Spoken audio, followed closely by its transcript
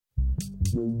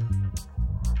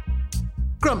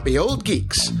Grumpy Old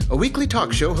Geeks, a weekly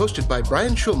talk show hosted by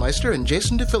Brian Schulmeister and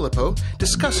Jason DeFilippo,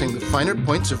 discussing the finer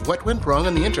points of what went wrong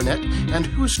on the internet and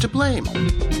who's to blame.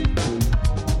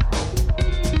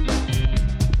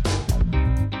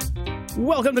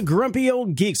 Welcome to Grumpy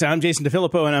Old Geeks. I'm Jason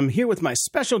DeFilippo, and I'm here with my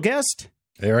special guest,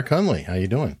 Eric Hunley. How you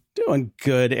doing? Doing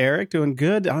good, Eric. Doing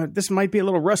good. This might be a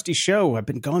little rusty show. I've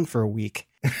been gone for a week.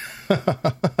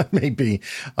 Maybe.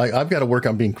 I've got to work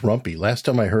on being grumpy. Last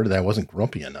time I heard that, I wasn't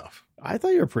grumpy enough. I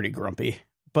thought you were pretty grumpy,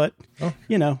 but,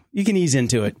 you know, you can ease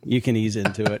into it.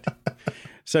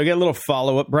 So I got a little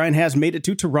follow-up. Brian has made it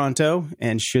to Toronto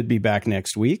and should be back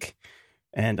next week.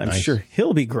 And I'm sure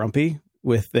he'll be grumpy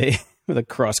with a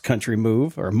cross-country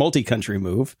move or multi-country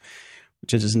move,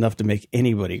 which is enough to make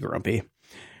anybody grumpy.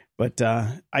 But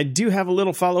I do have a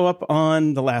little follow-up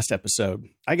on the last episode.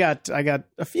 I got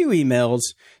a few emails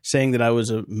saying that I was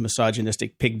a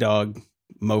misogynistic pig dog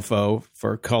mofo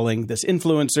for calling this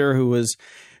influencer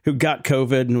who got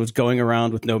COVID and was going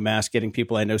around with no mask, getting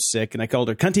people I know sick. And I called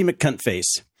her Cunty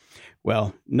McCuntface.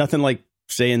 Well, nothing like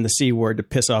saying the C word to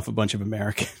piss off a bunch of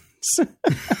Americans.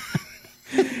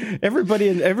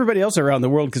 Everybody else around the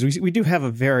world, because we do have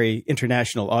a very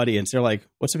international audience. They're like,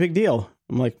 what's the big deal?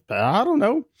 I'm like, I don't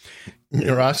know.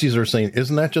 Your Aussies are saying,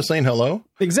 isn't that just saying hello?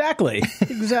 Exactly.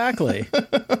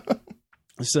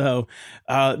 So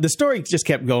the story just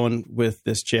kept going with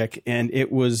this chick, and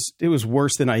it was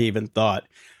worse than I even thought.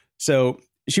 So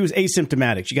she was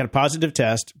asymptomatic. She got a positive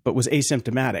test, but was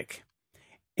asymptomatic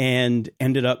and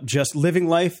ended up just living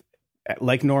life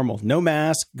like normal. No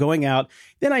mask, going out.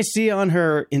 Then I see on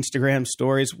her Instagram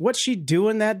stories, what's she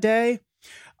doing that day?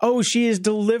 Oh, she is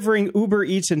delivering Uber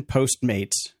Eats and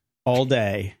Postmates all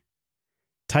day.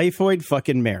 Typhoid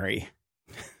fucking Mary.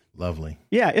 Lovely.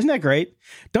 Yeah, isn't that great?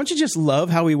 Don't you just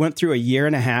love how we went through a year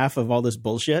and a half of all this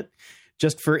bullshit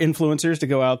just for influencers to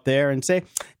go out there and say,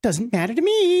 doesn't matter to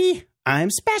me. I'm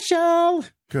special.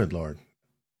 Good Lord.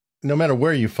 No matter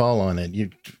where you fall on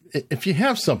it, if you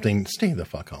have something, stay the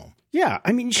fuck home. Yeah,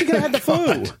 I mean, she could have had the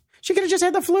flu. She could have just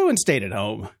had the flu and stayed at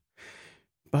home.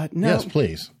 But no. Yes,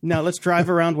 please. No, let's drive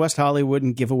around West Hollywood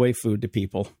and give away food to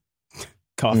people.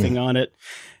 Coughing on it.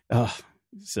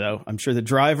 So I'm sure the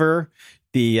driver,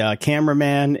 the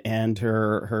cameraman, and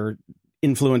her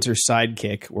influencer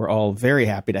sidekick were all very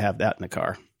happy to have that in the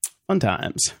car. Fun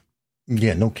times.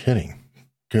 Yeah, no kidding.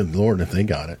 Good Lord, if they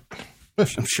got it.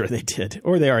 I'm sure they did.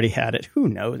 Or they already had it. Who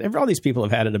knows? All these people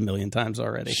have had it a million times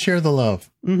already. Share the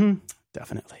love. Mm-hmm.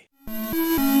 Definitely.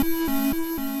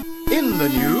 In the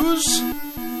news,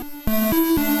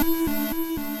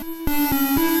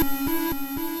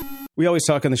 we always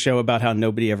talk on the show about how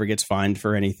nobody ever gets fined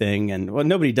for anything. And well,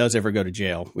 nobody does ever go to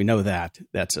jail. We know that.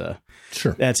 That's a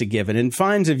given. And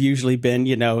fines have usually been,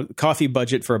 coffee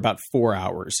budget for about 4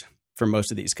 hours for most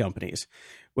of these companies.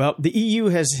 Well, the EU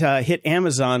has hit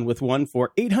Amazon with one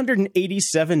for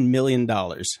 $887 million.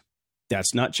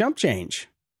 That's not chump change.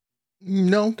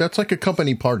 No, that's like a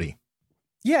company party.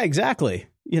 Yeah, exactly.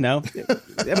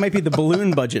 That might be the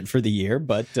balloon budget for the year,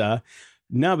 but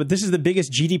no, but this is the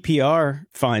biggest GDPR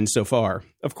fine so far.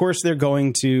 Of course, they're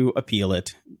going to appeal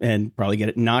it and probably get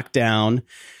it knocked down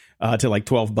to like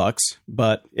 $12,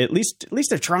 but at least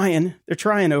they're trying. They're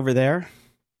trying over there.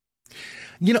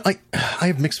 I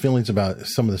have mixed feelings about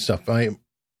some of the stuff.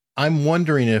 I'm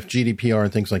wondering if GDPR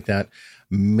and things like that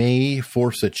may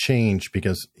force a change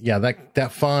because,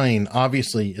 that fine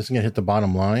obviously isn't going to hit the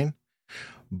bottom line.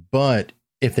 But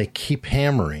if they keep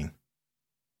hammering,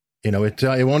 it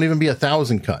won't even be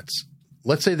 1,000 cuts.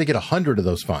 Let's say they get 100 of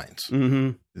those fines.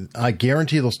 Mm-hmm. I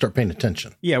guarantee they'll start paying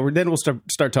attention. Yeah, then we'll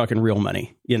start talking real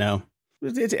money.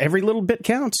 It's every little bit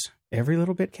counts. Every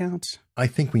little bit counts. I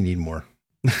think we need more.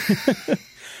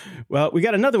 Well, we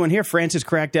got another one here. France has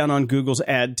cracked down on Google's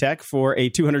ad tech for a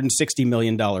 $260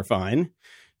 million fine.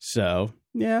 So,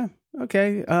 yeah,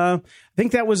 okay. I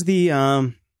think that was the,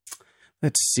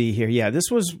 let's see here. Yeah,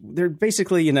 they're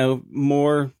basically,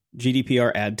 more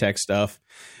GDPR ad tech stuff.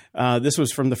 This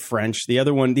was from the French. The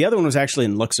other one was actually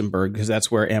in Luxembourg because that's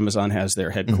where Amazon has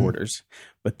their headquarters.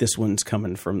 Mm-hmm. But this one's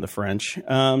coming from the French.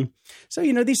 So,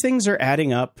 these things are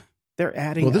adding up. They're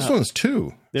adding up. Well, this one's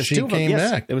two. There's she two of them. came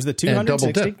Yes, back. It was the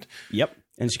 260. Double dipped. Yep.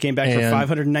 And she came back for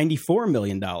 $594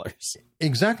 million.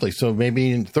 Exactly. So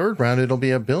maybe in third round, it'll be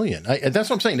 $1 billion. That's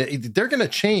what I'm saying. They're going to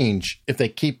change if they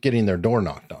keep getting their door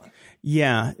knocked on.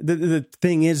 Yeah. The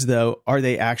thing is, though, are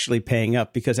they actually paying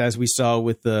up? Because as we saw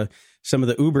with some of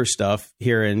the Uber stuff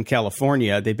here in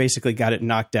California, they basically got it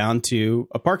knocked down to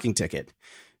a parking ticket.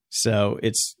 So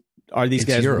are these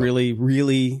guys Europe. really,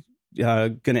 really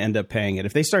going to end up paying it.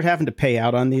 If they start having to pay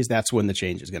out on these, that's when the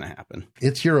change is going to happen.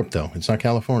 It's Europe, though. It's not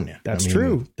California. That's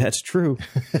true. That's true.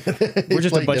 We're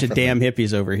just a bunch of damn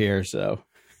hippies over here. So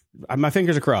my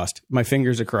fingers are crossed.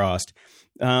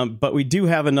 But we do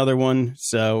have another one.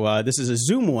 So this is a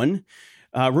Zoom one.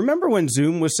 Remember when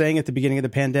Zoom was saying at the beginning of the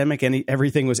pandemic,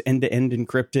 everything was end-to-end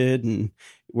encrypted and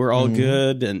we're all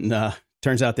good, and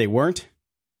turns out they weren't?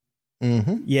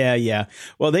 Mm-hmm. Yeah.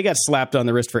 Well, they got slapped on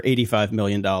the wrist for $85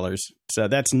 million. So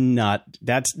that's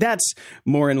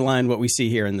more in line what we see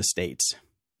here in the States,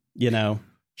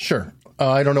 Sure.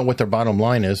 I don't know what their bottom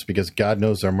line is, because God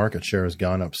knows their market share has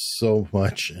gone up so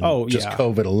much in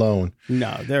COVID alone.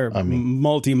 No, they're a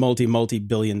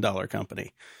multi-billion-dollar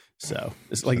company. So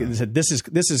it's like I said, this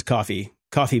is coffee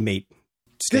mate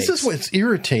steaks. This is what's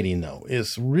irritating, though,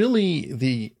 is really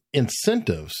the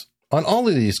incentives on all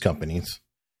of these companies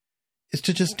is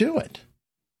to just do it.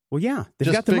 Well, yeah, they've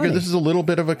just got the figure money. This is a little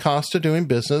bit of a cost of doing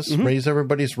business, raise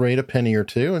everybody's rate a penny or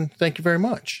two, and thank you very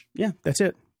much. Yeah, that's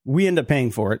it. We end up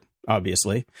paying for it,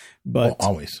 obviously, but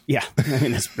always. Yeah, I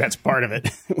mean that's part of it.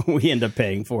 We end up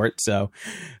paying for it, so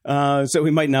we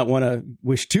might not want to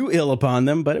wish too ill upon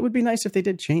them, but it would be nice if they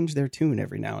did change their tune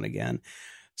every now and again.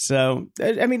 So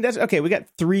I mean, that's okay. We got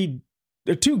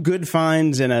two good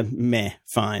finds and a meh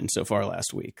find so far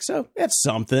last week, so that's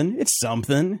something. It's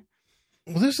something.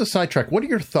 Well, this is a sidetrack. What are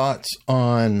your thoughts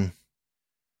on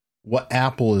what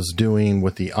Apple is doing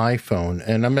with the iPhone?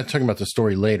 And I'm not talking about the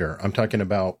story later. I'm talking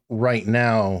about right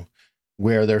now,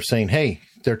 where they're saying, hey,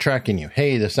 they're tracking you.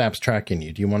 Hey, this app's tracking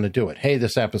you. Do you want to do it? Hey,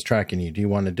 this app is tracking you. Do you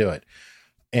want to do it?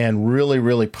 And really,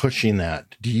 really pushing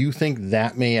that. Do you think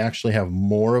that may actually have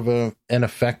more of an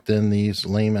effect than these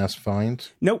lame-ass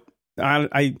fines? Nope.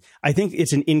 I think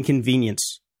it's an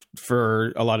inconvenience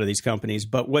for a lot of these companies,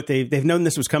 but what they've known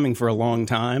this was coming for a long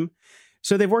time,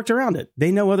 so they've worked around it.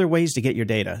 They know other ways to get your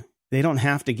data. They don't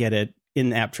have to get it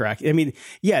in app track. I mean,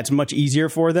 yeah, it's much easier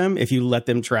for them if you let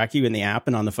them track you in the app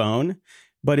and on the phone,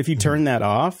 but if you turn that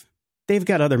off, they've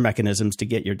got other mechanisms to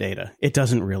get your data. It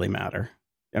doesn't really matter.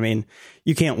 I mean,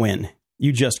 you can't win.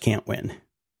 You just can't win.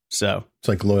 So it's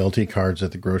like loyalty cards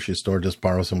at the grocery store. Just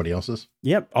borrow somebody else's.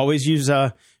 Yep. Always use,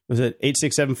 was it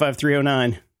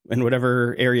 8675309 in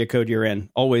whatever area code you're in?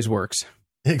 Always works.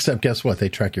 Except guess what? They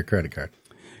track your credit card.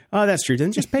 Oh, that's true.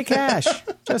 Then just pay cash.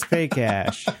 Just pay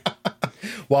cash.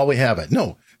 While we have it.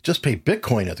 No, just pay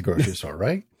Bitcoin at the grocery store,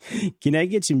 right? Can I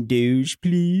get some Doge,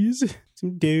 please?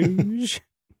 Some Doge.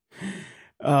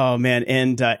 Oh, man.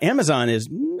 And Amazon is,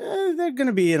 they're going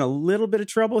to be in a little bit of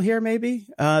trouble here, maybe.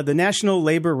 The National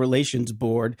Labor Relations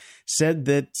Board said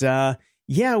that,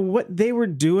 what they were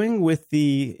doing with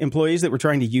the employees that were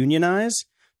trying to unionize,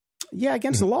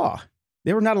 against the law.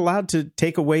 They were not allowed to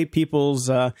take away people's,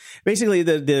 basically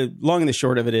the long and the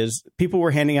short of it is people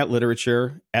were handing out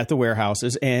literature at the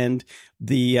warehouses, and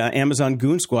the Amazon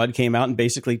Goon Squad came out and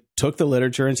basically took the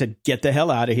literature and said, get the hell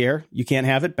out of here. You can't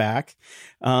have it back.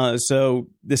 So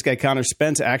this guy, Connor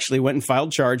Spence, actually went and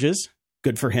filed charges.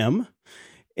 Good for him.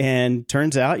 And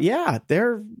turns out,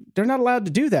 they're not allowed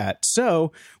to do that.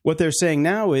 So what they're saying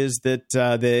now is that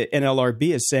the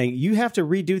NLRB is saying you have to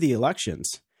redo the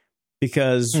elections.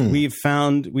 Because we've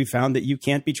found that you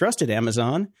can't be trusted,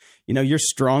 Amazon. You're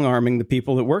strong arming the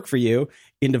people that work for you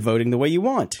into voting the way you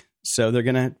want. So they're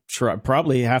going to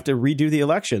probably have to redo the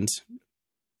elections.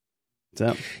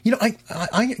 So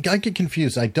I get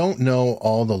confused. I don't know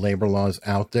all the labor laws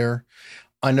out there.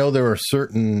 I know there are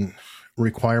certain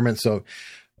requirements. So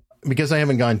because I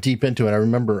haven't gone deep into it, I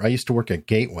remember I used to work at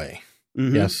Gateway.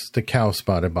 Mm-hmm. Yes, the cow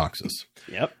spotted boxes.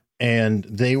 Yep. And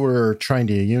they were trying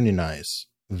to unionize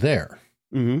there.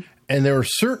 Mm-hmm. And there are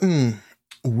certain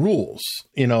rules,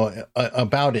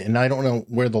 about it. And I don't know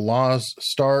where the laws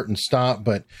start and stop,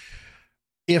 but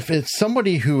if it's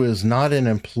somebody who is not an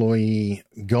employee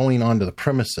going onto the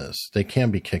premises, they can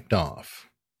be kicked off.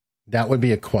 That would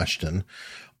be a question.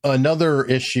 Another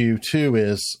issue too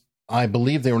is I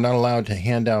believe they were not allowed to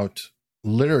hand out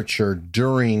literature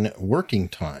during working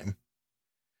time.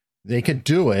 They could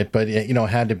do it, but it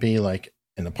had to be like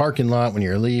in the parking lot when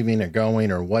you're leaving or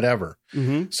going or whatever.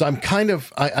 Mm-hmm. So I'm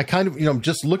I kind of,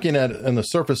 just looking at it on the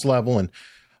surface level, and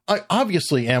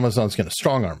obviously Amazon's going to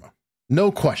strong arm them.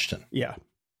 No question. Yeah.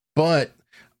 But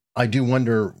I do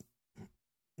wonder,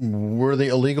 were they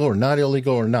illegal or not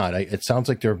illegal or not? It sounds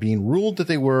like they're being ruled that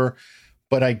they were,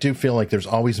 but I do feel like there's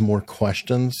always more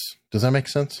questions. Does that make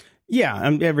sense?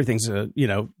 Yeah, everything's,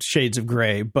 shades of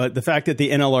gray. But the fact that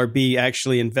the NLRB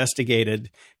actually investigated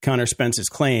Connor Spence's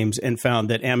claims and found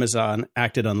that Amazon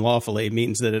acted unlawfully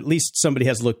means that at least somebody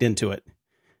has looked into it.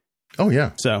 Oh,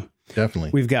 yeah. So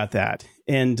definitely we've got that.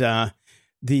 And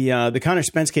The Connor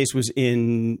Spence case was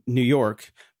in New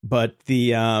York, but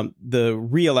the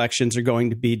re-elections are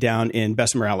going to be down in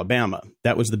Bessemer, Alabama.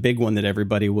 That was the big one that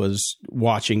everybody was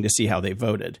watching to see how they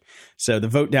voted. So the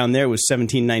vote down there was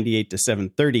 1798 to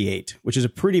 738, which is a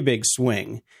pretty big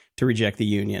swing to reject the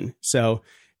union. So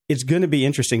it's going to be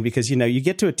interesting because, you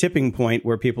get to a tipping point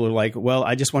where people are like, well,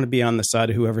 I just want to be on the side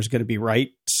of whoever's going to be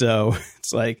right. So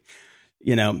it's like,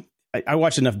 I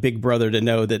watch enough Big Brother to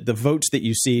know that the votes that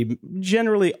you see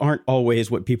generally aren't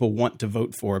always what people want to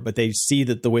vote for, but they see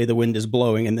that the way the wind is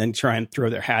blowing and then try and throw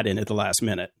their hat in at the last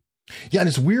minute. Yeah, and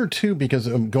it's weird, too, because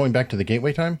going back to the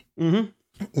Gateway time,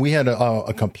 we had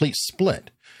a complete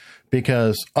split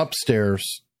because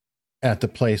upstairs at the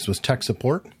place was tech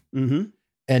support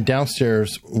and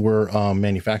downstairs were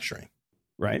manufacturing.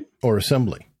 Right. Or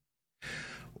assembly.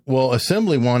 Well,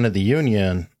 assembly wanted the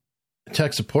union,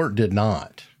 tech support did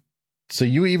not. So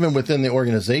you even within the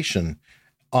organization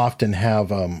often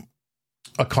have a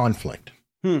conflict.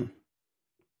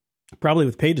 Probably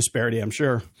with pay disparity, I'm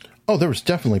sure. Oh, there was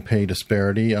definitely pay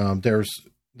disparity. There's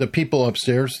the people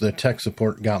upstairs, the tech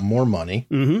support got more money,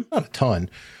 not a ton,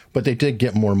 but they did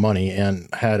get more money and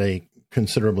had a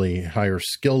considerably higher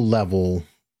skill level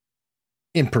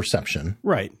in perception.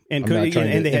 Right. And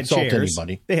they had chairs.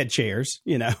 Anybody. They had chairs,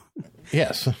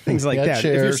 Yes. Things like that.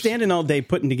 Chairs. If you're standing all day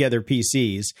putting together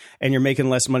PCs and you're making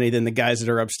less money than the guys that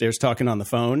are upstairs talking on the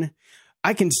phone,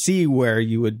 I can see where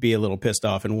you would be a little pissed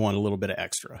off and want a little bit of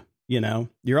extra.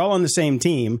 You're all on the same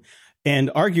team, and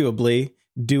arguably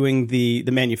doing the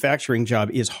manufacturing job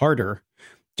is harder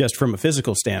just from a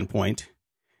physical standpoint.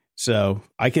 So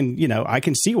I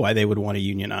can see why they would want to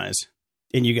unionize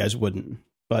and you guys wouldn't.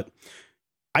 But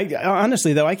I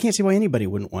honestly, though, I can't see why anybody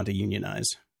wouldn't want to unionize.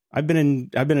 I've been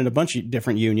in a bunch of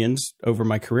different unions over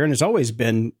my career, and it's always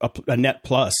been a net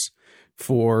plus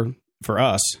for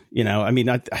us.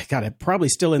 I got it probably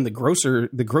still in the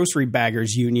grocery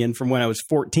baggers union from when I was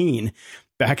 14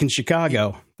 back in Chicago.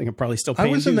 I think I'm probably still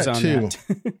paying dues on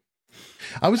that.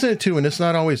 I was in it too, and it's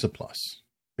not always a plus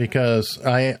because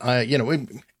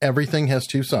everything has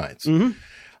two sides.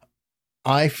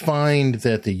 I find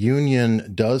that the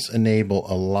union does enable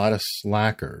a lot of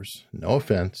slackers, no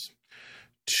offense,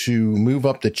 to move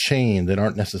up the chain that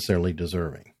aren't necessarily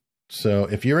deserving. So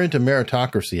if you're into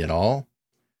meritocracy at all,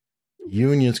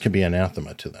 unions can be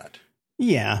anathema to that.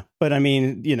 Yeah. But I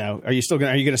mean, are you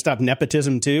going to stop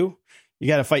nepotism too? You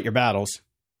got to fight your battles.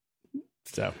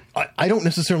 So I don't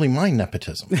necessarily mind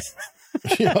nepotism.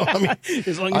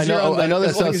 As long as I know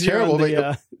that sounds terrible,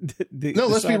 but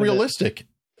let's be realistic.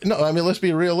 Let's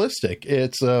be realistic.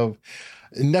 It's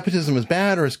nepotism is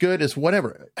bad or it's good. It's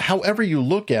whatever. However you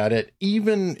look at it,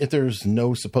 even if there's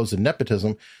no supposed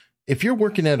nepotism, if you're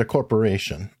working at a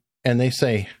corporation and they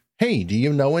say, hey, do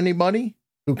you know anybody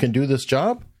who can do this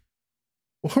job?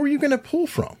 Well, who are you going to pull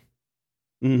from?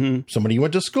 Somebody you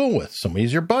went to school with,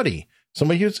 somebody's your buddy,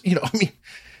 somebody who's,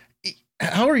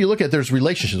 however you look at it, there's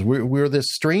relationships. We're this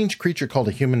strange creature called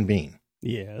a human being.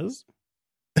 Yes.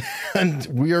 And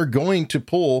we are going to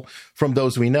pull from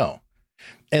those we know.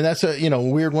 And that's a,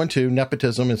 weird one too.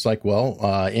 Nepotism. It's like,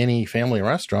 any family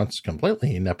restaurant's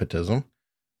completely nepotism.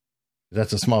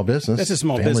 That's a small business. That's a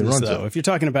small business, though. If you're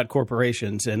talking about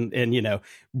corporations and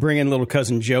bringing little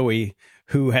cousin Joey,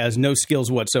 who has no skills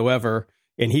whatsoever,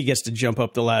 and he gets to jump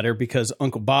up the ladder because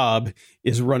Uncle Bob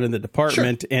is running the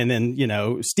department. Sure. And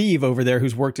then, Steve over there,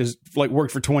 who's worked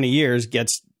for 20 years,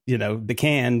 gets, the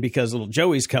can because little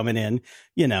Joey's coming in,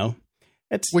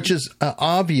 which is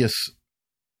obvious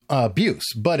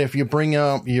abuse. But if you bring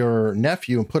out your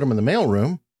nephew and put him in the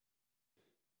mailroom,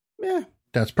 yeah,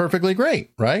 that's perfectly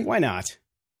great, right? Why not?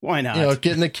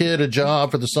 Getting a kid a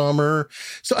job for the summer.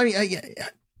 So,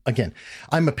 again,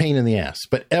 I'm a pain in the ass,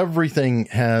 but everything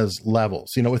has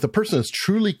levels. If the person is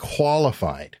truly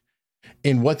qualified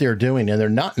in what they're doing and they're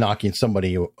not knocking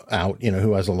somebody out,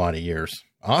 who has a lot of years,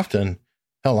 often,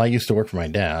 hell, I used to work for my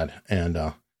dad, and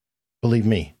believe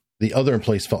me, the other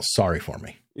employees felt sorry for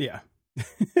me. Yeah.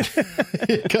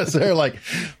 Because they're like,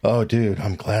 oh, dude,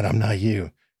 I'm glad I'm not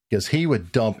you. Because he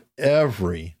would dump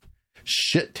every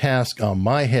shit task on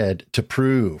my head to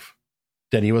prove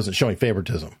that he wasn't showing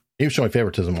favoritism. He was showing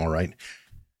favoritism, all right.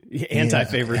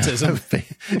 Anti-favoritism.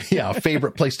 Yeah,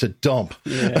 favorite place to dump.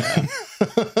 Yeah.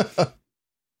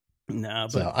 No,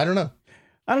 but so, I don't know.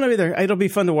 I don't know either. It'll be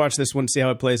fun to watch this one, see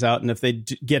how it plays out, and if they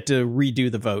get to redo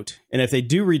the vote, and if they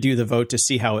do redo the vote, to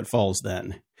see how it falls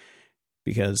then,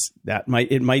 because that might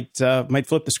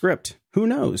flip the script. Who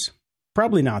knows?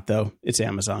 Probably not, though. It's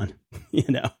Amazon,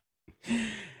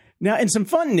 Now, in some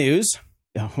fun news,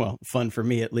 fun for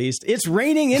me at least, it's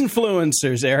raining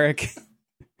influencers, Eric.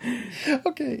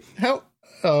 Okay, how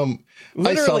Literally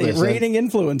I saw this, rating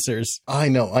influencers. I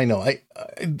know.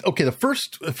 Okay, the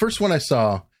first one I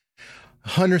saw,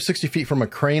 160 feet from a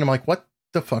crane. I'm like, what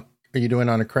the fuck are you doing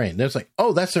on a crane? There's like,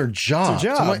 oh, that's their job. It's a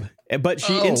job. So I'm like, but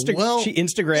she she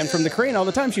Instagrammed from the crane all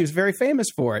the time. She was very famous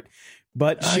for it.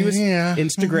 But she was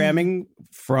Instagramming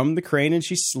from the crane, and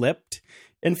she slipped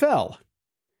and fell.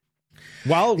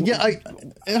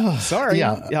 Sorry.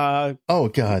 Yeah. Oh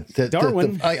God,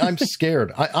 Darwin. I'm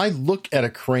scared. I look at a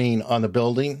crane on the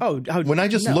building. When I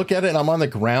just look at it and I'm on the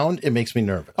ground, it makes me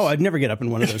nervous. Oh, I'd never get up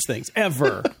in one of those things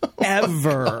ever,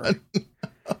 ever.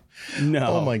 No.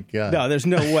 Oh my God. No, there's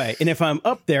no way. And if I'm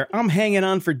up there, I'm hanging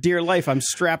on for dear life. I'm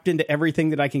strapped into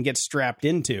everything that I can get strapped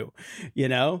into, you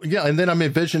know? Yeah. And then I'm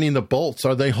envisioning the bolts.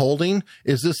 Are they holding?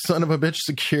 Is this son of a bitch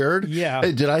secured? Yeah.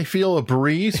 Hey, did I feel a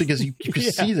breeze? Because you can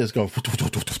see this going.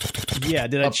 Yeah.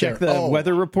 Did I check the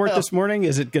weather report this morning?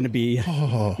 Is it going to be,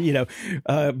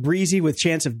 breezy with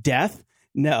chance of death?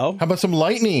 No. How about some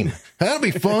lightning? That'll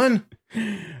be fun.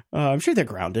 I'm sure they're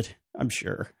grounded. I'm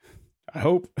sure. I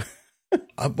hope.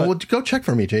 Well, go check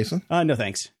for me, Jason. No,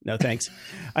 thanks.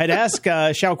 I'd ask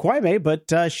Xiao Kuai-mei,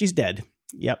 but she's dead.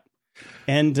 Yep.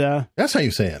 And that's how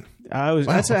you say it.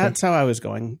 That's how I was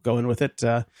going with it.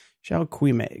 Xiao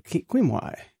Kuai-mei.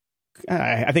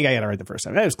 I think I got it right the first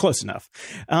time. It was close enough.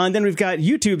 And then we've got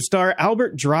YouTube star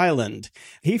Albert Dryland.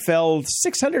 He fell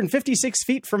 656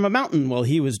 feet from a mountain while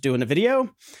he was doing a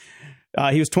video.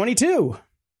 He was 22.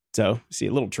 So see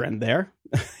a little trend there.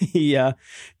 He's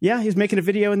making a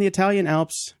video in the Italian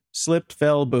Alps, slipped,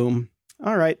 fell, boom.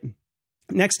 All right.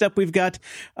 Next up, we've got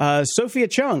Sophia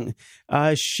Chung.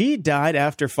 She died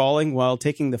after falling while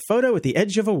taking the photo at the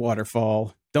edge of a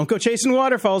waterfall. Don't go chasing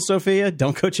waterfalls, Sophia.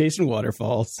 Don't go chasing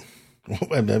waterfalls.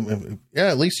 Yeah,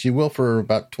 at least you will for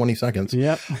about 20 seconds.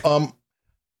 Yep.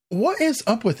 What is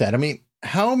up with that? I mean,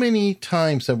 how many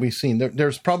times have we seen?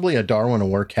 There's probably a Darwin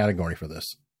Award category for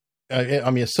this.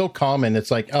 I mean, it's so common.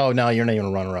 It's like, oh, no, you're not even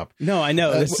a runner-up. No, I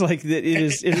know. It's like it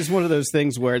is one of those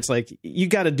things where it's like you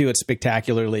got to do it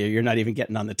spectacularly, or you're not even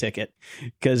getting on the ticket.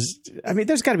 Because I mean,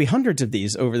 there's got to be hundreds of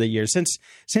these over the years since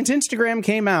Instagram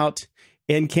came out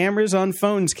and cameras on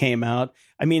phones came out.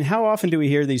 I mean, how often do we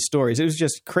hear these stories? It was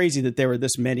just crazy that there were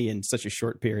this many in such a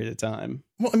short period of time.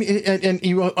 Well, I mean,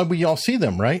 and we all see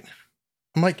them, right?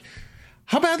 I'm like,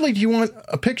 how badly do you want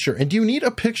a picture? And do you need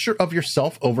a picture of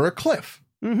yourself over a cliff?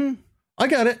 Mm-hmm. I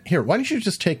got it. Here, why don't you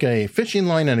just take a fishing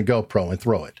line and a GoPro and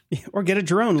throw it? Or get a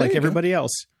drone like everybody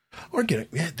else. Or get it.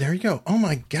 Yeah, there you go. Oh,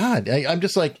 my God. I'm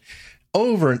just like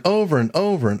over and over and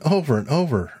over and over and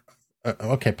over.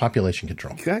 Okay, population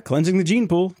control. Cleansing the gene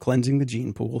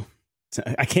pool.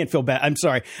 I can't feel bad. I'm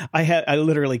sorry. I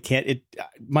literally can't.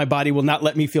 My body will not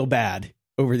let me feel bad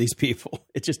over these people.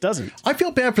 It just doesn't. I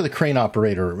feel bad for the crane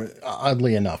operator,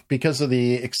 oddly enough, because of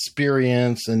the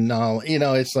experience and knowledge. You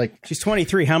know, it's like she's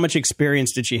 23. How much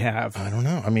experience did she have? I don't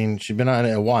know. I mean, she's been on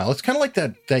it a while. It's kind of like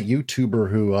that YouTuber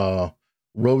who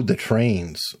rode the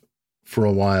trains for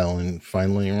a while and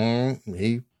finally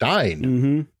he died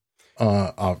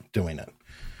of doing it.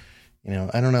 You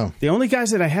know, I don't know. The only guys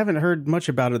that I haven't heard much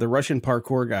about are the Russian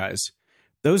parkour guys.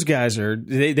 Those guys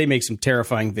they make some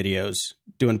terrifying videos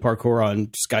doing parkour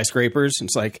on skyscrapers.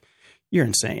 It's like, you're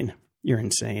insane.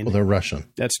 Well, they're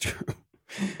Russian. That's true.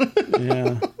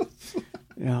 Yeah.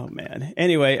 Oh, man.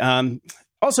 Anyway,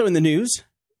 also in the news,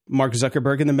 Mark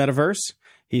Zuckerberg in the metaverse.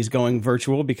 He's going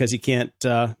virtual because he can't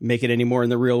make it anymore in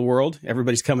the real world.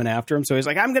 Everybody's coming after him. So he's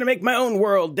like, I'm going to make my own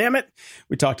world, damn it.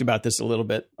 We talked about this a little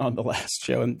bit on the last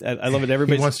show, and I love it.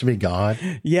 Everybody wants to be God.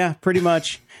 Yeah, pretty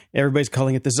much. Everybody's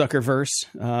calling it the Zuckerverse.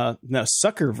 No,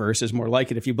 Suckerverse is more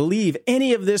like it if you believe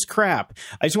any of this crap.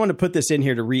 I just want to put this in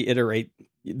here to reiterate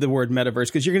the word metaverse,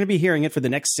 because you're going to be hearing it for the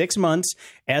next 6 months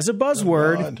as a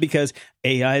buzzword because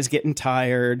AI is getting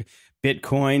tired.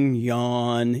 Bitcoin,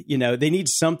 yawn, you know, they need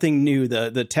something new.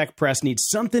 The tech press needs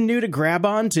something new to grab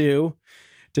onto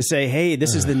to say, hey,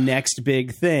 this is the next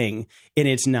big thing. And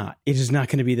it's not. It is not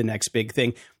going to be the next big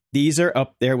thing. These are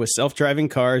up there with self-driving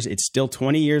cars. It's still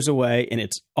 20 years away, and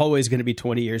it's always going to be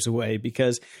 20 years away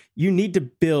because you need to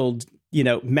build, you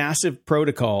know, massive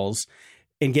protocols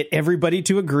and get everybody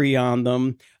to agree on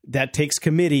them. That takes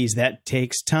committees, that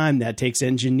takes time, that takes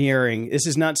engineering. This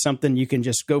is not something you can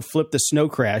just go flip the snow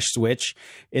crash switch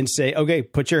and say, okay,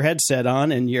 put your headset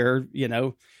on and your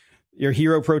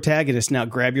hero protagonist now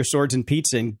grab your swords and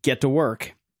pizza and get to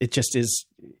work. It just is.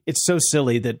 It's so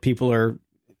silly that people are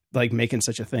like making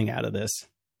such a thing out of this.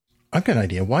 I've got an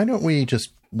idea. Why don't we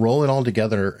just roll it all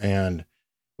together and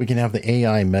we can have the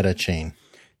AI meta chain?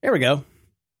 There we go.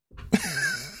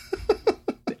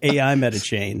 AI meta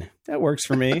chain. That works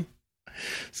for me.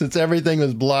 Since everything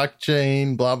was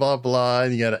blockchain, blah, blah, blah,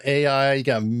 you got AI, you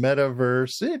got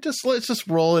metaverse, let's just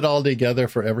roll it all together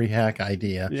for every hack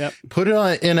idea. Yep. Put it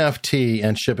on an NFT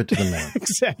and ship it to the moon.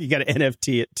 Exactly. You got to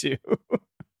NFT it too.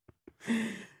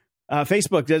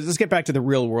 Facebook, let's get back to the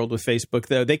real world with Facebook,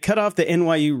 though. They cut off the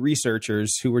NYU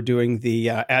researchers who were doing the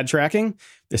ad tracking.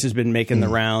 This has been making the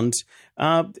rounds.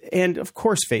 And of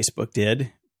course, Facebook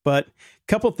did. But a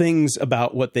couple things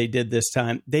about what they did this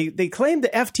time. They claimed the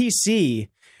FTC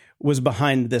was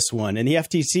behind this one. And the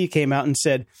FTC came out and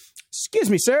said, "Excuse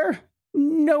me, sir.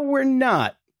 No, we're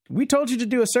not. We told you to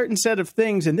do a certain set of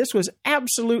things, and this was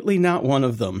absolutely not one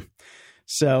of them."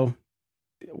 So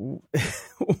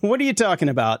what are you talking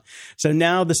about? So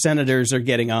now the senators are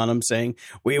getting on them saying,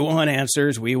 we want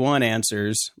answers,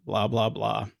 blah, blah,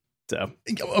 blah. So,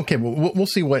 okay, well, we'll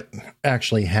see what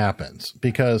actually happens,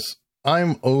 because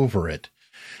I'm over it.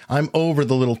 I'm over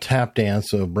the little tap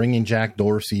dance of bringing Jack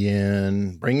Dorsey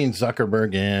in, bringing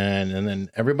Zuckerberg in, and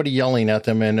then everybody yelling at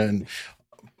them and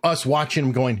us watching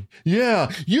them going,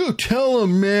 yeah, you tell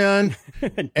them, man.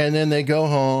 And then they go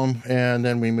home and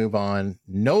then we move on.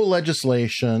 No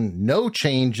legislation, no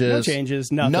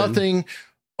changes. Nothing.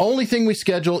 Only thing we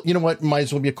schedule, you know what, might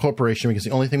as well be a corporation, because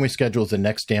the only thing we schedule is the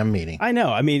next damn meeting. I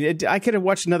know. I mean, I could have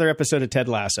watched another episode of Ted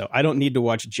Lasso. I don't need to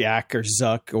watch Jack or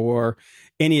Zuck or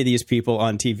any of these people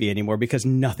on TV anymore, because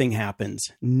nothing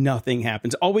happens. Nothing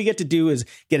happens. All we get to do is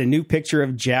get a new picture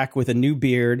of Jack with a new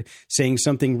beard saying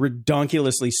something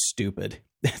redonkulously stupid.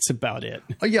 That's about it.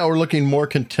 Oh, yeah, we're looking more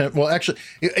content. Well, actually,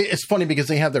 it's funny because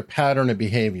they have their pattern of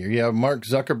behavior. You have Mark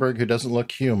Zuckerberg, who doesn't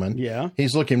look human. Yeah.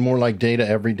 He's looking more like Data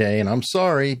every day. And I'm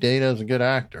sorry, Data is a good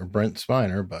actor, Brent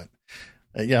Spiner, but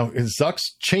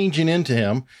Zuck's changing into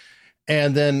him.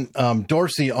 And then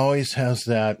Dorsey always has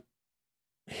that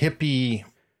hippie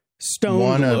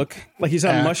stoned look, like he's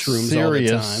on mushrooms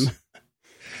serious all the time.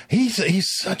 He's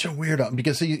such a weirdo,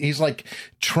 because he's like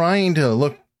trying to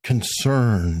look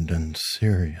concerned and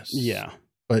serious. Yeah.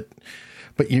 But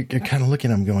you're kind of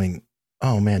looking at him going,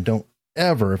 oh man, don't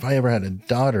ever, if I ever had a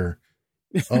daughter,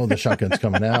 the shotgun's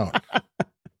coming out.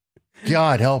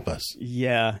 God help us.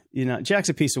 Yeah. Jack's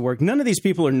a piece of work. None of these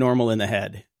people are normal in the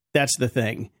head. That's the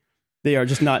thing. They are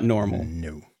just not normal.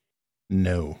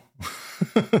 No.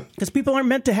 Because people aren't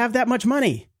meant to have that much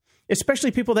money,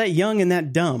 especially people that young and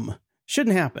that dumb.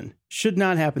 Shouldn't happen. Should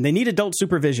not happen. They need adult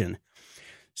supervision.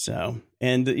 So,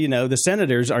 and, the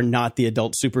senators are not the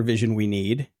adult supervision we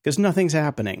need, because nothing's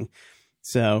happening.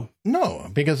 So,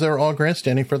 no, because they're all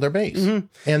grandstanding for their base,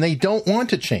 and they don't want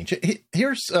to change.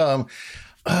 Here's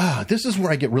this is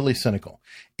where I get really cynical.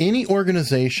 Any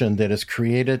organization that is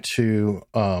created to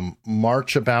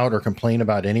march about or complain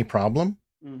about any problem,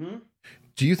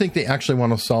 do you think they actually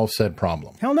want to solve said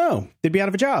problem? Hell no. They'd be out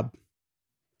of a job.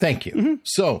 Thank you.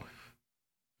 So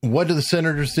what do the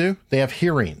senators do? They have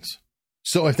hearings.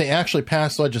 So if they actually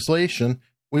pass legislation,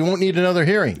 we won't need another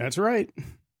hearing. That's right.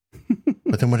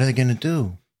 But then what are they going to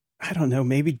do? I don't know.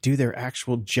 Maybe do their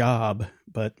actual job,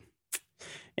 but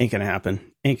ain't going to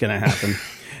happen.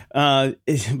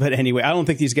 But anyway, I don't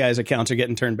think these guys' accounts are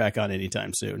getting turned back on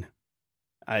anytime soon.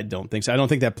 I don't think so. I don't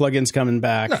think that plugin's coming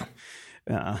back.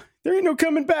 No. There ain't no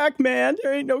coming back, man.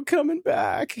 There ain't no coming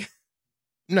back.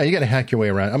 No, you got to hack your way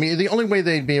around. I mean, the only way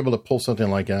they'd be able to pull something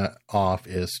like that off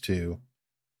is to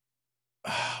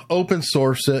open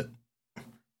source it,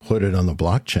 put it on the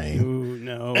blockchain. Ooh,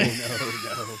 no.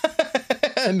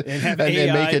 and have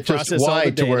make it just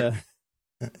wide to where.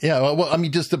 Yeah, well, I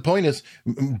mean, just the point is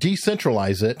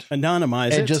decentralize it,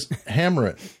 anonymize it, and just hammer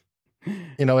it.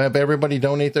 Have everybody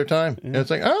donate their time. Yeah. And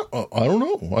it's like, I don't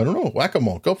know.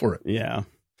 Whack-a-mole, go for it. Yeah,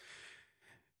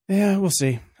 we'll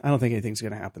see. I don't think anything's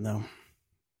going to happen, though.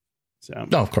 So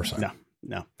no, of course not.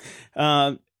 No.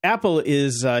 Apple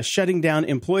is shutting down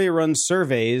employer-run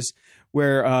surveys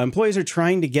where employees are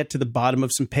trying to get to the bottom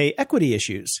of some pay equity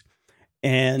issues.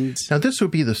 And now this would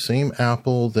be the same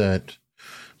Apple that,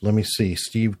 let me see,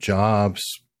 Steve Jobs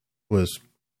was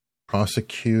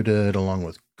prosecuted along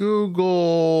with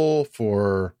Google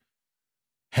for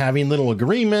having little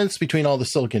agreements between all the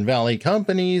Silicon Valley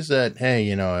companies that, hey,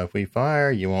 if we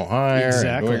fire, you won't hire.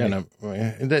 Exactly.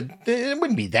 It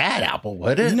wouldn't be that Apple,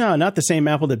 would it? No, not the same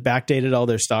Apple that backdated all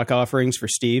their stock offerings for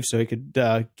Steve so he could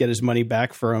get his money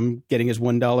back from getting his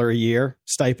 $1 a year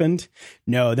stipend.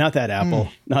 No, not that Apple.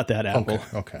 Not that Apple.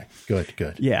 Okay.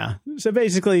 Good. Yeah. So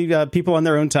basically, people on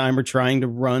their own time are trying to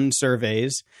run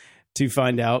surveys to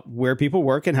find out where people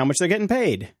work and how much they're getting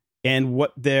paid, and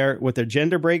what their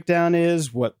gender breakdown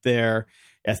is, what their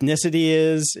ethnicity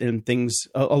is, and things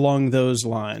along those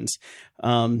lines.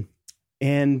 Well,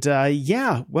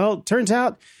 it turns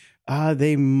out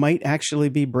they might actually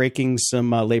be breaking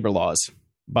some labor laws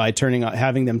by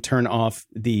having them turn off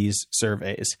these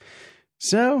surveys.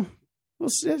 So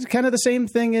it's kind of the same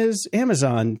thing as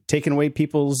Amazon taking away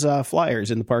people's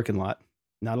flyers in the parking lot.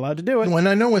 Not allowed to do it. And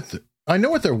I know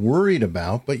what they're worried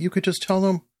about, but you could just tell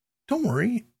them, don't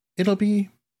worry, it'll be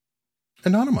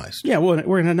anonymized. Yeah, well,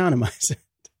 we're going to anonymize it.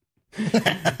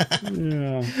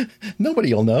 Yeah.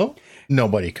 Nobody will know.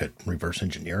 Nobody could reverse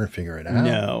engineer and figure it out.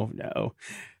 No.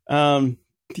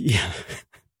 Yeah.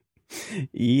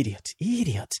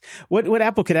 Idiots. What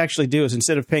Apple could actually do is,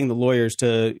 instead of paying the lawyers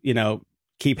to,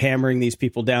 keep hammering these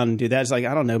people down and do that, it's like,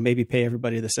 I don't know, maybe pay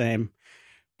everybody the same.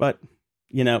 But,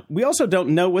 we also don't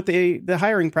know what the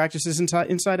hiring practices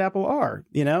inside Apple are.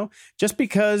 Just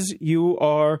because you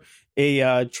are a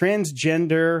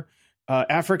transgender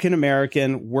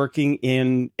African-American working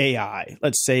in AI,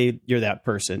 let's say you're that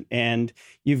person, and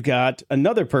you've got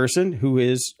another person who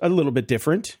is a little bit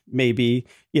different, maybe,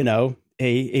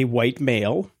 a white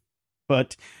male,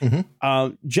 but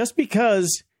just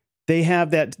because they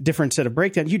have that different set of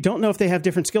breakdown, you don't know if they have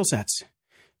different skill sets.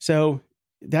 So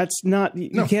that's not,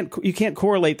 you can't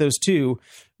correlate those two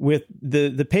with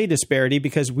the pay disparity,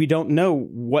 because we don't know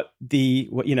what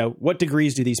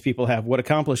degrees do these people have, what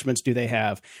accomplishments do they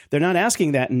have. They're not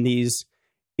asking that in these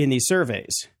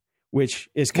surveys, which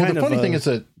is kind of the funny thing is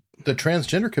that the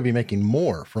transgender could be making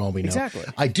more, for all we know. Exactly.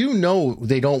 I do know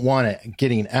they don't want it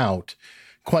getting out,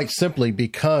 quite simply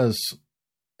because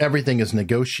everything is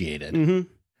negotiated. Mm-hmm.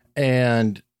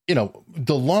 And,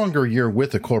 the longer you're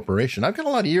with a corporation, I've got a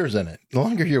lot of years in it. The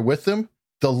longer you're with them,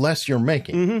 the less you're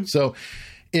making. Mm-hmm. So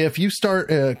if you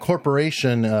start a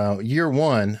corporation year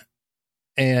one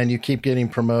and you keep getting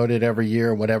promoted every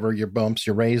year, whatever, your bumps,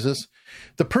 your raises,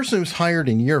 the person who's hired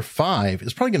in year 5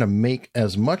 is probably going to make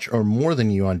as much or more than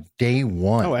you on day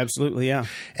one. Oh, absolutely. Yeah.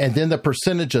 And then the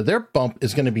percentage of their bump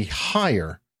is going to be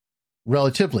higher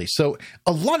relatively. So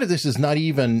a lot of this is not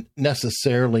even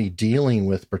necessarily dealing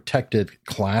with protected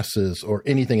classes or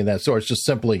anything of that sort. It's just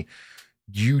simply,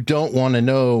 you don't want to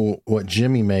know what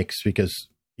Jimmy makes because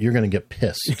you're going to get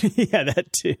pissed. Yeah,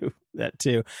 that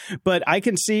too. But I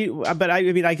can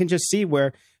just see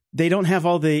where they don't have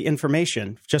all the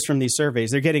information just from these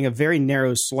surveys. They're getting a very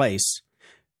narrow slice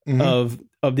of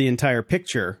the entire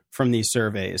picture from these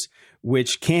surveys,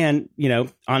 which can,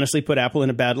 honestly put Apple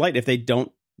in a bad light if they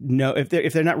don't know, if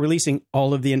they're not releasing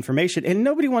all of the information. And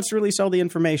nobody wants to release all the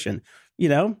information.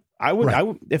 I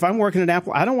would, if I'm working at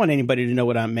Apple, I don't want anybody to know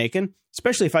what I'm making,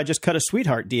 especially if I just cut a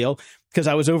sweetheart deal because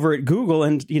I was over at Google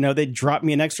and, they dropped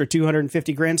me an extra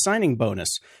 $250,000 signing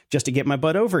bonus just to get my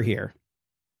butt over here.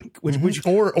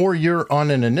 Or you're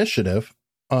on an initiative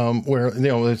where,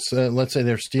 it's let's say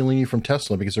they're stealing you from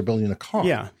Tesla because they're building a car.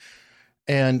 Yeah.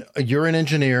 And you're an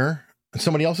engineer,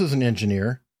 somebody else is an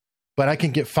engineer, but I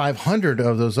can get 500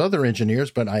 of those other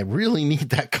engineers, but I really need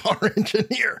that car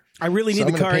engineer. I really need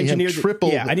the car engineer.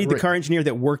 I need the car engineer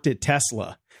that worked at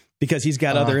Tesla because he's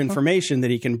got other information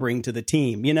that he can bring to the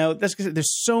team.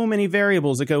 There's so many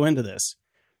variables that go into this.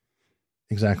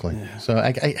 Exactly. Yeah. So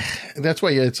I that's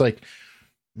why it's like,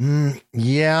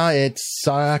 it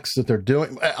sucks that they're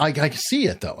doing. I see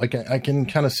it though. I can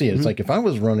kind of see it. It's like if I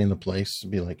was running the place,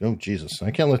 it'd be like, oh Jesus,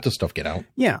 I can't let this stuff get out.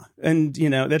 Yeah, and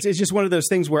it's just one of those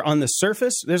things where on the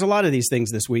surface, there's a lot of these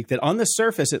things this week that on the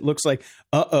surface it looks like,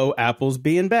 Apple's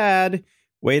being bad.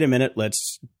 Wait a minute,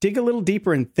 let's dig a little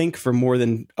deeper and think for more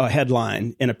than a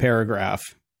headline in a paragraph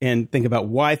and think about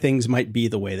why things might be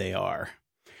the way they are.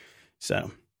 So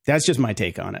that's just my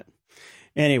take on it.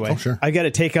 Anyway, sure. I got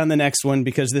to take on the next one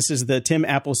because this is the Tim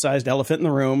Apple-sized elephant in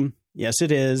the room. Yes, it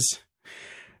is.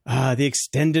 The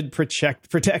extended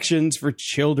protections for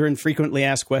children, frequently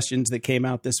asked questions that came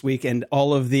out this week, and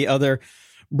all of the other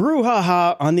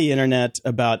brouhaha on the internet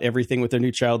about everything with their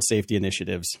new child safety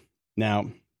initiatives. Now,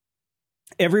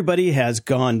 everybody has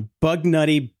gone bug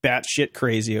nutty, batshit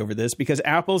crazy over this because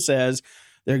Apple says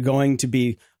they're going to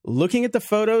be looking at the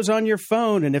photos on your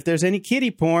phone, and if there's any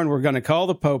kiddie porn, we're going to call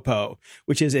the popo,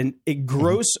 which is a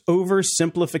gross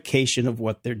oversimplification of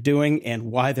what they're doing and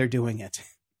why they're doing it.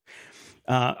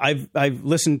 I've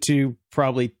listened to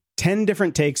probably 10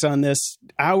 different takes on this,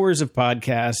 hours of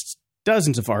podcasts,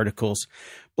 dozens of articles,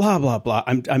 blah blah blah.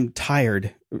 I'm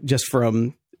tired just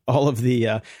from all of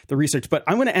the research, but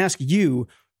I'm going to ask you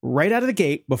right out of the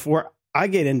gate before I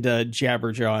get into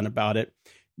jabberjawing about it.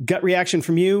 Gut reaction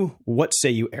from you. What say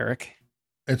you, Eric?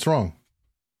 It's wrong.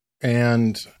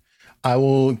 And I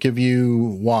will give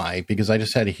you why, because I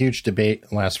just had a huge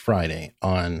debate last Friday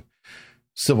on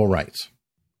civil rights.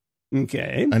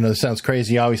 Okay. I know this sounds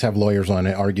crazy. I always have lawyers on.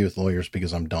 I argue with lawyers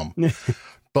because I'm dumb.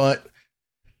 But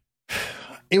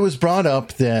it was brought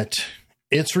up that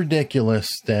it's ridiculous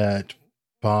that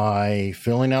by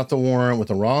filling out the warrant with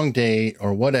the wrong date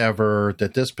or whatever,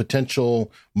 that this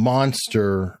potential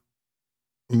monster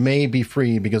may be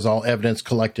free because all evidence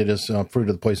collected is fruit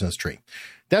of the poisonous tree.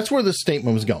 That's where the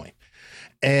statement was going.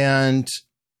 And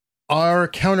our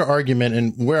counter argument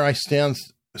and where I stand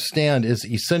is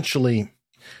essentially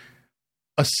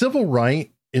a civil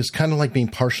right is kind of like being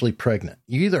partially pregnant.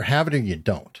 You either have it or you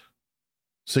don't.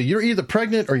 So you're either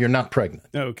pregnant or you're not pregnant.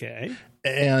 Okay.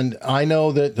 And I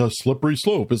know that the slippery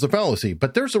slope is a fallacy,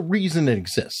 but there's a reason it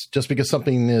exists. Just because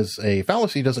something is a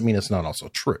fallacy doesn't mean it's not also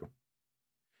true.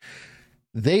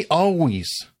 They always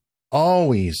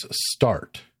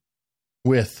start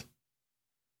with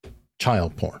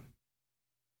child porn,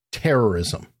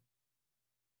 terrorism.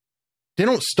 They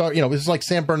don't start, it's like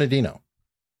San Bernardino.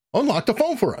 Unlock the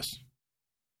phone for us.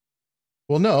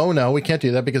 Well, no, we can't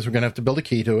do that because we're going to have to build a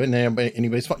key to it and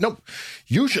anybody's phone. No,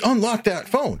 you should unlock that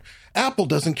phone. Apple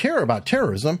doesn't care about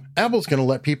terrorism. Apple's going to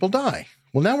let people die.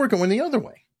 Well, now we're going the other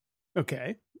way.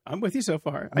 Okay. I'm with you so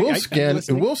far.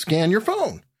 We'll scan your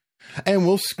phone.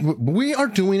 And we are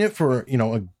doing it for,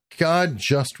 a God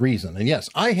just reason. And yes,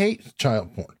 I hate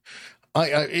child porn.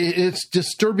 It's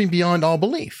disturbing beyond all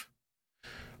belief.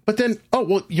 But then,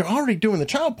 you're already doing the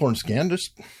child porn scan.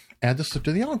 Just add this to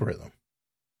the algorithm.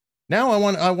 Now I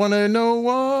want to know,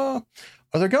 are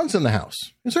there guns in the house?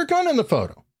 Is there a gun in the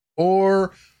photo?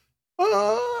 Or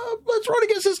let's run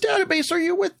against this database. Are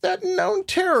you with that known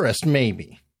terrorist?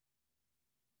 Maybe.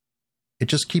 It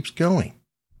just keeps going.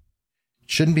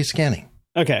 Shouldn't be scanning.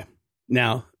 Okay.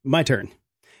 Now, my turn.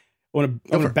 I want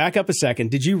to back up a second.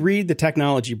 Did you read the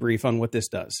technology brief on what this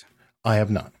does? I have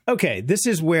not. Okay. This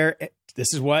is why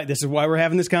we're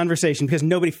having this conversation, because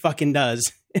nobody fucking does.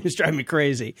 It's driving me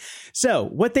crazy. So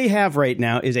what they have right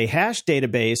now is a hash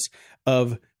database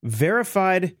of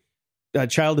verified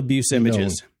child abuse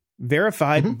images,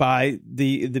 verified by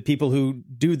the people who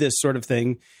do this sort of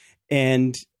thing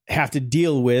and have to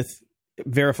deal with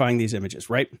verifying these images,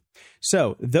 right?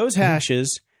 So those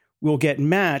hashes will get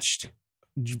matched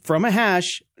from a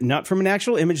hash, not from an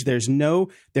actual image.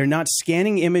 They're not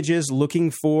scanning images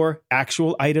looking for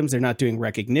actual items. They're not doing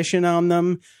recognition on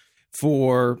them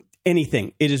for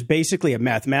anything. It is basically a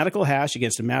mathematical hash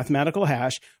against a mathematical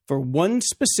hash for one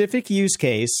specific use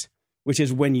case, which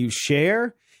is when you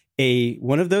share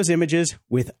one of those images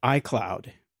with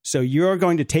iCloud. So you're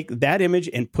going to take that image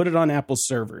and put it on Apple's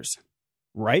servers,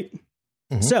 right?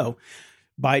 Mm-hmm. So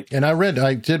I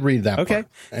did read that part,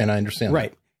 and I understand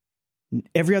right. That.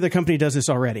 Every other company does this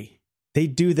already. They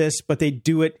do this, but they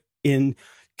do it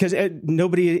because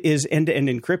nobody is end-to-end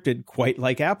encrypted quite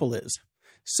like Apple is.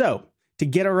 So to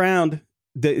get around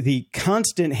the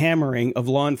constant hammering of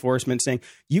law enforcement saying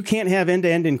you can't have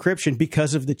end-to-end encryption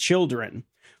because of the children,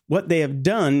 what they have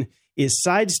done is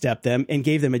sidestep them and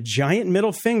gave them a giant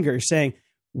middle finger saying,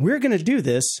 we're going to do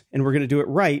this and we're going to do it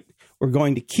right. We're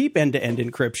going to keep end-to-end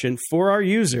encryption for our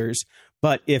users.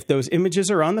 But if those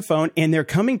images are on the phone and they're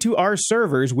coming to our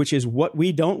servers, which is what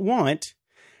we don't want,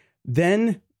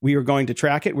 then we are going to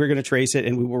track it. We're going to trace it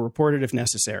and we will report it if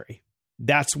necessary.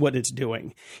 That's what it's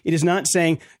doing. It is not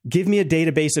saying, give me a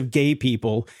database of gay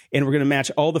people and we're going to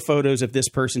match all the photos if this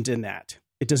person's in that.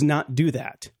 It does not do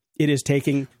that. It is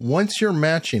taking... Once you're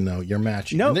matching, though, you're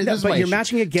matching. No, but you're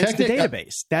matching against the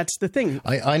database. That's the thing.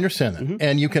 I understand that. Mm-hmm.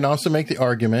 And you can also make the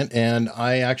argument, and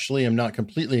I actually am not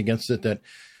completely against it, that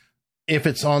if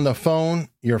it's on the phone,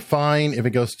 you're fine. If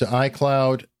it goes to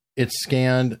iCloud, it's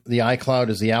scanned. The iCloud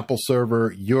is the Apple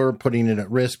server. You're putting it at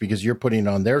risk because you're putting it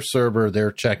on their server.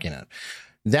 They're checking it.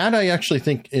 That I actually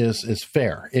think is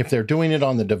fair. If they're doing it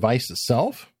on the device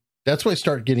itself, that's when I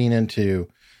start getting into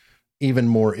even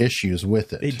more issues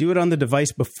with it. They do it on the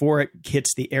device before it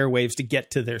hits the airwaves to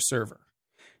get to their server.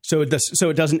 So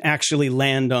it doesn't actually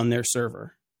land on their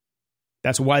server.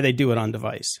 That's why they do it on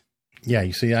device. Yeah,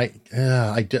 you see, I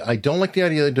don't like the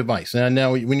idea of the device. And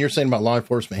now when you're saying about law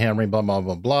enforcement hammering, blah, blah,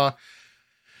 blah, blah,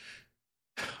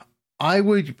 I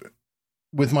would,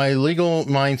 with my legal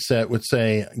mindset, would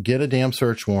say, get a damn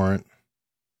search warrant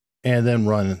and then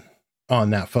run on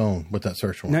that phone with that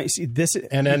search warrant. Now, you see, this,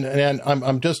 and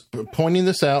I'm just pointing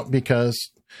this out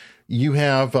because you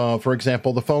have, for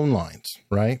example, the phone lines,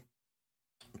 right?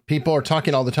 People are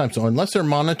talking all the time. So unless they're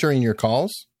monitoring your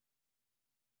calls,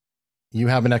 you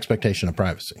have an expectation of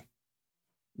privacy.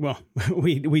 Well,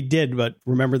 we did, but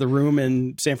remember the room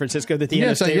in San Francisco that the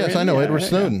NSA Yes, I know. Yeah, Edward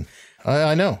Snowden.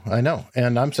 Yeah. I know.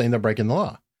 And I'm saying they're breaking the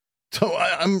law. So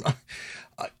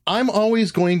I'm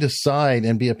always going to side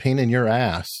and be a pain in your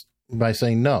ass by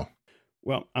saying no.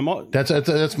 Well,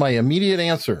 that's my immediate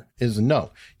answer is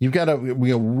no. You've got to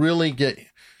really get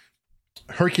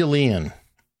Herculean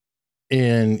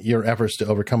in your efforts to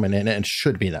overcome it, and it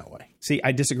should be that way. See,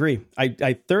 I disagree.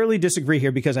 I thoroughly disagree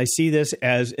here because I see this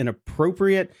as an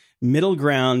appropriate middle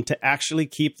ground to actually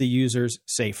keep the users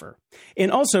safer.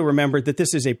 And also remember that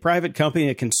this is a private company,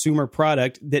 a consumer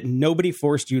product that nobody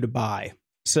forced you to buy.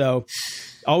 So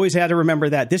always had to remember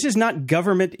that. This is not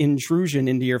government intrusion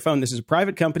into your phone. This is a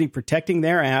private company protecting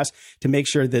their ass to make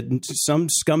sure that some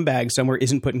scumbag somewhere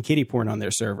isn't putting kiddie porn on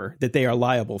their server that they are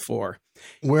liable for.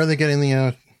 Where are they getting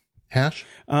the hash?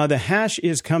 The hash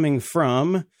is coming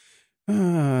from,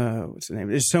 what's the name?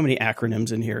 There's so many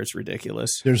acronyms in here. It's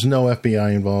ridiculous. There's no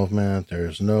FBI involvement.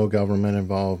 There's no government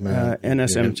involvement. The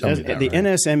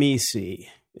NSMEC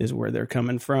is where they're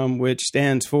coming from, which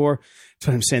stands for, that's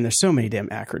what I'm saying. There's so many damn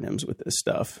acronyms with this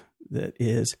stuff that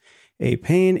is a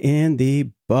pain in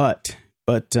the butt.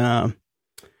 But Apple,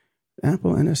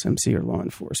 NSMC, or law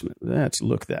enforcement. Let's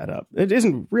look that up. It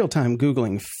isn't real-time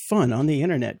Googling fun on the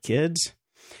internet, kids.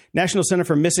 National Center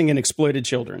for Missing and Exploited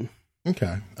Children.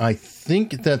 Okay. I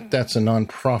think that's a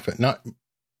nonprofit. I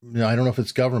don't know if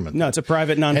it's government. No, it's a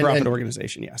private nonprofit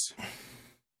organization, yes.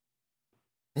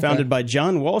 Okay. Founded by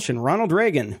John Walsh and Ronald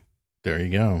Reagan. There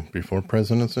you go. Before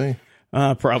presidency?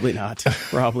 Probably not.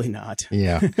 Probably not.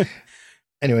 Yeah.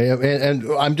 Anyway,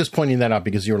 and I'm just pointing that out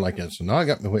because you're like, it's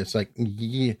like,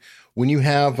 yeah, when you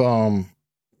have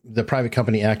the private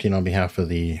company acting on behalf of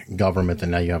the government,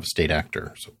 then now you have a state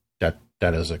actor. So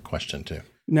that is a question too.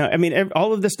 No, I mean,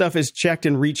 all of this stuff is checked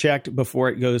and rechecked before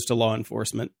it goes to law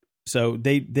enforcement. So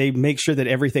they make sure that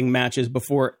everything matches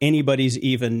before anybody's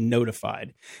even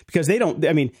notified, because they don't.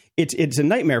 I mean, it's a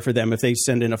nightmare for them if they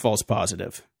send in a false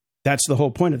positive. That's the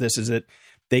whole point of this, is that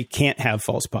they can't have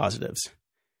false positives.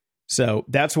 So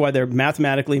that's why they're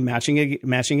mathematically matching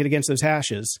it against those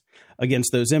hashes,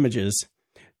 against those images.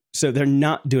 So they're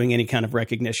not doing any kind of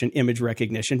image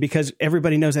recognition, because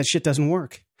everybody knows that shit doesn't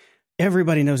work.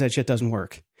 Everybody knows that shit doesn't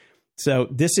work. So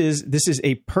this is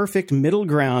a perfect middle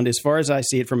ground, as far as I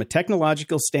see it, from a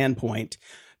technological standpoint,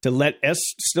 to let us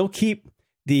still keep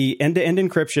the end-to-end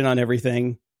encryption on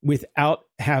everything without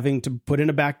having to put in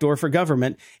a backdoor for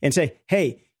government and say,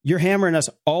 hey, you're hammering us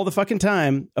all the fucking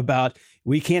time about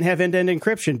we can't have end-to-end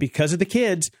encryption because of the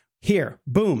kids. Here,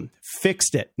 boom,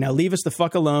 fixed it. Now leave us the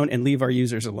fuck alone and leave our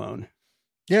users alone.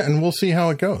 Yeah, and we'll see how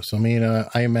it goes. I mean,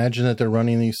 I imagine that they're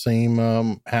running these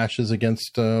same hashes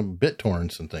against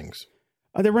BitTorrents and things.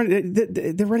 They're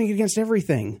running against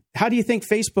everything. How do you think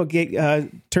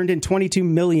Facebook turned in 22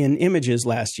 million images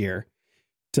last year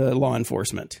to law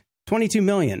enforcement? 22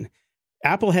 million.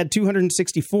 Apple had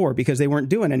 264 because they weren't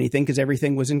doing anything because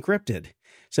everything was encrypted.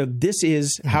 So this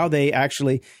is how they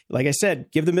actually, like I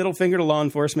said, give the middle finger to law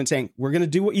enforcement, saying, we're going to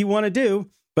do what you want to do.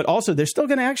 But also, they're still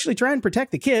going to actually try and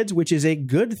protect the kids, which is a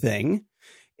good thing.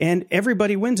 And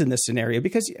everybody wins in this scenario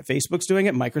because Facebook's doing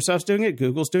it, Microsoft's doing it,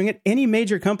 Google's doing it. Any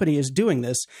major company is doing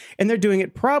this, and they're doing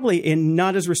it probably in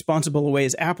not as responsible a way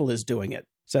as Apple is doing it.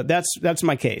 So that's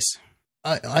my case.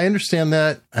 I understand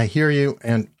that. I hear you.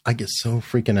 And I get so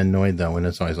freaking annoyed, though, when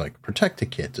it's always like, protect the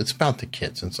kids. It's about the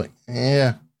kids. And it's like,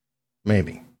 yeah,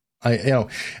 maybe.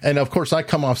 And of course, I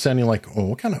come off sounding like, oh,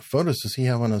 what kind of photos does he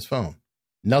have on his phone?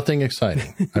 Nothing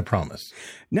exciting, I promise.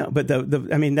 No, but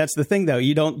I mean, that's the thing, though.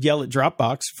 You don't yell at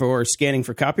Dropbox for scanning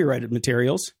for copyrighted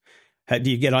materials.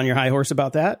 Do you get on your high horse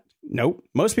about that? Nope.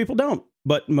 Most people don't.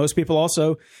 But most people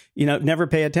also, never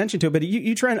pay attention to it. But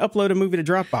you try and upload a movie to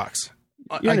Dropbox.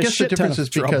 I guess the difference is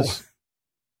because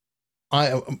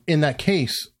in that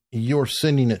case, you're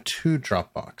sending it to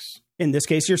Dropbox. In this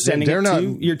case, you're sending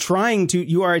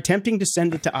you are attempting to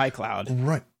send it to iCloud.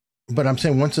 Right. But I'm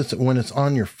saying when it's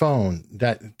on your phone,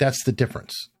 that's the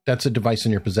difference. That's a device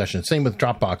in your possession. Same with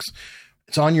Dropbox.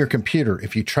 It's on your computer.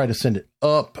 If you try to send it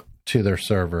up to their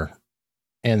server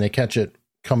and they catch it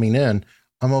coming in,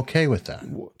 I'm okay with that.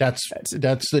 That's the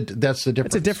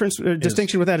difference. It's a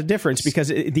distinction without a difference, because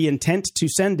the intent to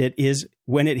send it is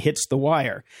when it hits the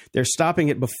wire. They're stopping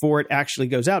it before it actually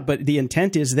goes out, but the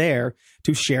intent is there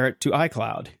to share it to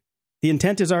iCloud. The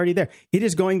intent is already there. It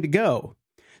is going to go.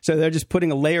 So they're just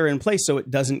putting a layer in place so it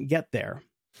doesn't get there.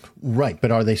 Right. But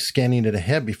are they scanning it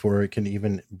ahead before it can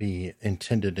even be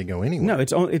intended to go anywhere?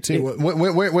 No,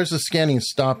 where's the scanning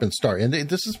stop and start? And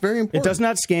this is very important. It does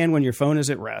not scan when your phone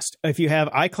is at rest. If you have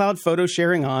iCloud photo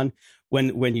sharing on,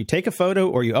 when you take a photo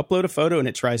or you upload a photo and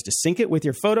it tries to sync it with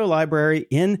your photo library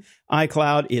in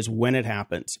iCloud is when it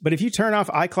happens. But if you turn off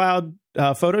iCloud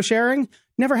photo sharing,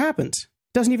 never happens.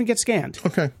 Doesn't even get scanned.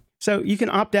 Okay. So you can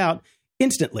opt out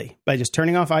instantly by just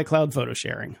turning off iCloud photo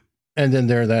sharing. And then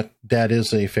that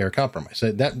is a fair compromise.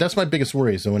 That's my biggest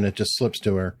worry. So when it just slips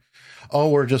to her,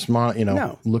 we're just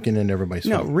looking in everybody's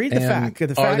phone. No, read the fact.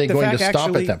 Are they going to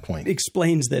stop at that point?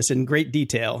 Explains this in great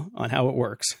detail on how it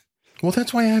works. Well,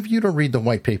 that's why I have you to read the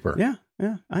white paper. Yeah,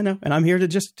 I know. And I'm here to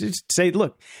just say,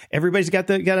 look, everybody's got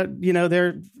they're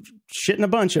shitting a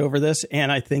bunch over this.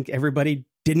 And I think everybody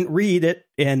didn't read it.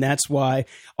 And that's why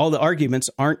all the arguments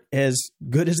aren't as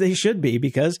good as they should be,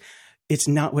 because it's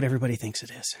not what everybody thinks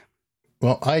it is.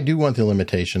 Well, I do want the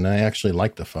limitation. I actually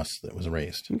like the fuss that was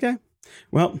raised. Okay.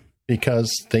 Well,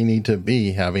 because they need to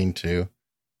be having to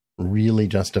really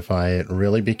justify it,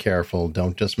 really be careful.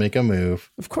 Don't just make a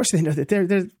move. Of course they know that they're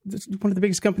one of the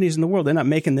biggest companies in the world. They're not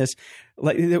making this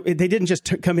like they didn't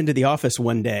just come into the office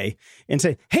one day and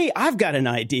say, "Hey, I've got an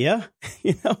idea."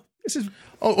 This is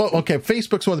okay.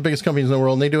 Facebook's one of the biggest companies in the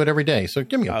world, and they do it every day. So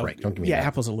give me a break. Don't give me that.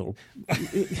 Apple's a little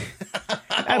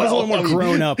Apple's a little more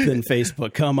grown up than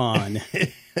Facebook. Come on.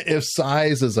 If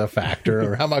size is a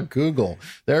factor, or how about Google?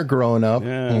 They're grown up.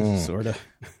 Sort of.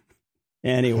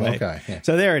 Anyway, okay.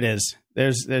 So there it is.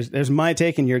 There's my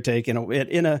take and your take in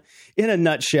a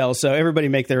nutshell. So everybody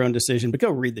make their own decision, but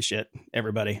go read the shit,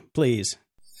 everybody, please.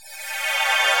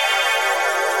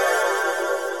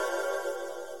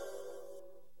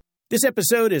 This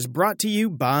episode is brought to you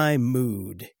by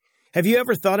Mood. Have you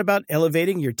ever thought about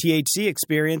elevating your THC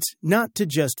experience, not to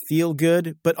just feel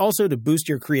good, but also to boost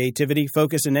your creativity,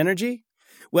 focus, and energy?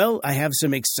 Well, I have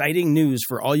some exciting news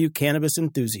for all you cannabis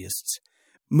enthusiasts.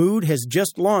 Mood has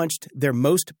just launched their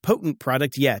most potent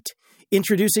product yet,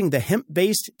 introducing the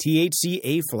hemp-based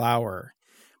THCA flower.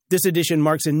 This edition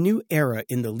marks a new era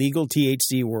in the legal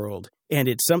THC world, and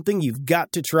it's something you've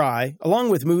got to try, along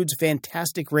with Mood's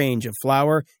fantastic range of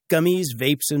flower, gummies,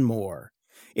 vapes, and more.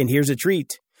 And here's a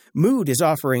treat. Mood is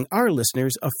offering our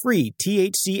listeners a free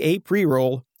THCA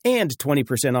pre-roll and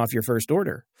 20% off your first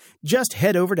order. Just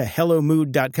head over to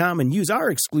HelloMood.com and use our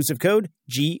exclusive code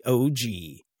GOG.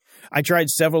 I tried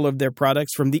several of their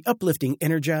products, from the uplifting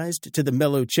Energized to the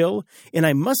Mellow Chill, and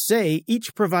I must say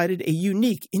each provided a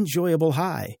unique, enjoyable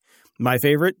high. My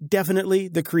favorite, definitely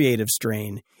the Creative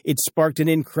strain. It sparked an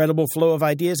incredible flow of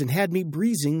ideas and had me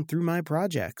breezing through my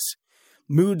projects.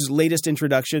 Mood's latest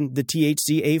introduction, the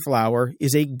THCA flower,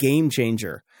 is a game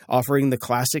changer, offering the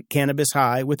classic cannabis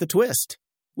high with a twist.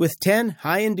 With 10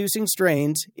 high-inducing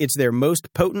strains, it's their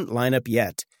most potent lineup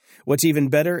yet. What's even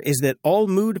better is that all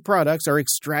Mood products are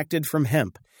extracted from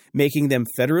hemp, making them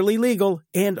federally legal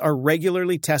and are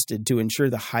regularly tested to ensure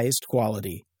the highest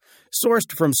quality.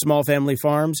 Sourced from small family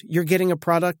farms, you're getting a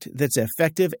product that's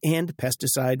effective and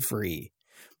pesticide-free.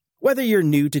 Whether you're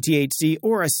new to THC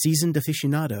or a seasoned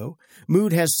aficionado,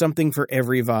 Mood has something for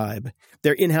every vibe.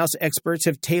 Their in-house experts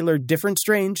have tailored different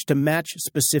strains to match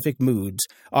specific moods,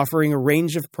 offering a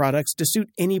range of products to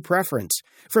suit any preference.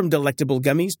 From delectable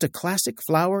gummies to classic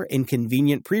flower and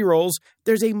convenient pre-rolls,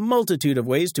 there's a multitude of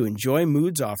ways to enjoy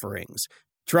Mood's offerings.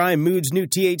 Try Mood's new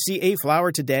THCA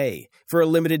flower today. For a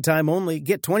limited time only,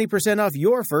 get 20% off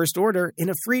your first order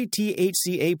and a free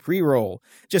THCA pre-roll.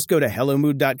 Just go to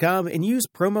HelloMood.com and use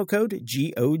promo code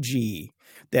GOG.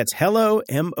 That's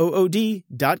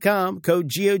HelloMood.com,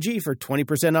 code GOG for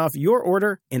 20% off your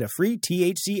order and a free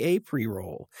THCA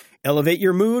pre-roll. Elevate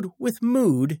your mood with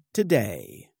Mood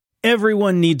today.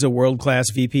 Everyone needs a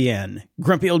world-class VPN.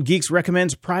 Grumpy Old Geeks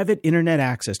recommends private internet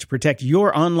access to protect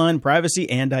your online privacy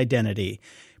and identity.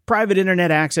 Private internet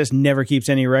access never keeps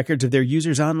any records of their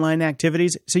users' online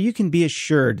activities, so you can be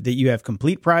assured that you have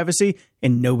complete privacy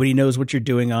and nobody knows what you're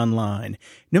doing online.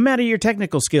 No matter your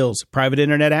technical skills, private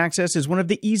internet access is one of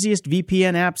the easiest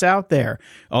VPN apps out there.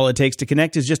 All it takes to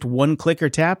connect is just one click or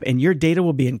tap, and your data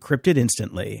will be encrypted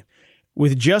instantly.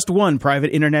 With just one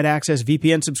private internet access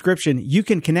VPN subscription, you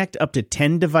can connect up to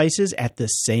 10 devices at the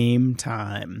same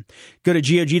time. Go to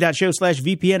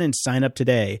GOG.show/VPN and sign up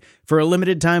today. For a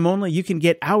limited time only, you can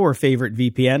get our favorite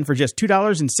VPN for just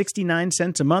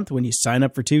 $2.69 a month when you sign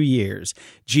up for 2 years.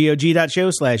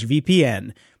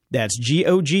 GOG.show/VPN. That's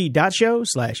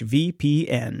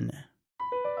GOG.show/VPN.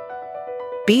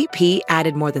 BP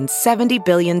added more than $70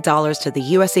 billion to the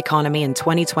U.S. economy in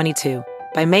 2022.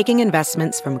 By making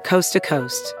investments from coast to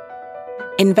coast.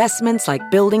 Investments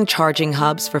like building charging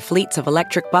hubs for fleets of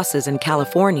electric buses in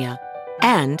California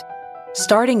and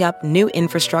starting up new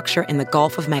infrastructure in the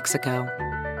Gulf of Mexico.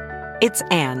 It's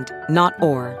and, not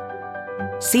or.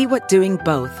 See what doing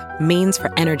both means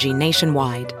for energy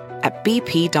nationwide at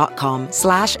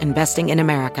bp.com/investing in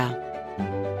America.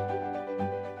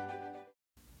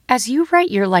 As you write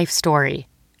your life story,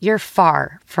 you're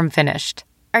far from finished.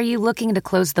 Are you looking to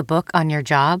close the book on your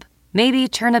job? Maybe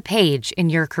turn a page in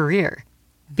your career?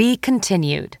 Be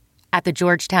continued at the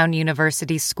Georgetown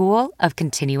University School of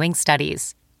Continuing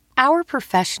Studies. Our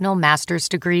professional master's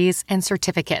degrees and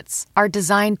certificates are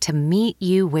designed to meet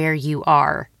you where you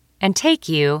are and take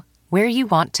you where you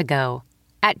want to go.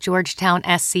 At Georgetown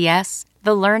SCS,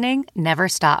 the learning never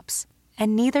stops,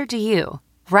 and neither do you.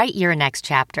 Write your next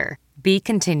chapter. Be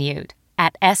continued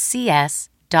at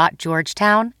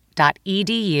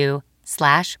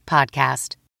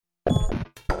scs.georgetown.edu/podcast.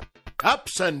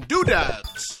 Ups and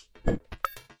doodads.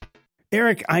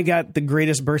 Eric, I got the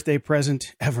greatest birthday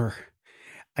present ever.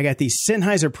 I got the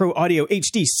Sennheiser Pro Audio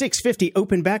HD 650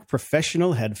 open back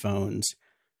professional headphones.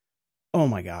 Oh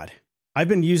my God. I've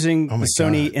been using the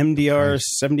Sony MDR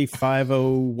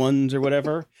 7501s or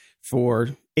whatever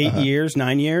for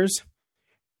 9 years.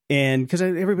 And because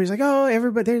everybody's like, oh,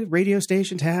 everybody, radio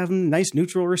stations have them, nice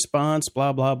neutral response,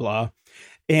 blah, blah, blah.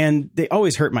 And they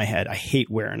always hurt my head. I hate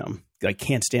wearing them. I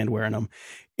can't stand wearing them.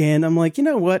 And I'm like, you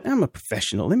know what? I'm a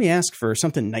professional. Let me ask for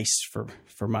something nice for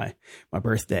my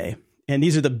birthday. And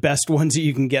these are the best ones that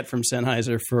you can get from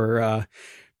Sennheiser for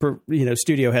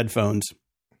studio headphones.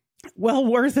 Well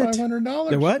worth it. $500.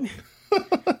 They're what?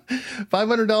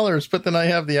 $500. But then I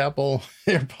have the Apple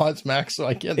AirPods Max, so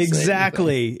I can't say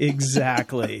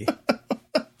Exactly.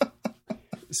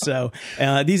 So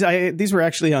these were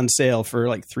actually on sale for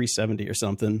like $370 or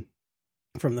something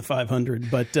from the 500,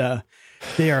 but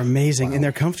they are amazing and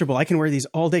they're comfortable. I can wear these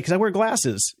all day because I wear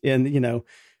glasses, and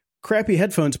crappy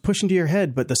headphones push into your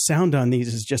head, but the sound on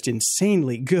these is just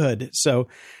insanely good. So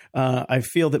I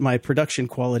feel that my production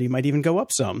quality might even go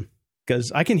up some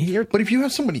because I can hear. But if you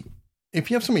have somebody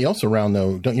else around,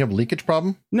 though, don't you have a leakage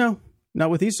problem? No,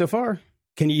 not with these so far.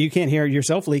 You can't hear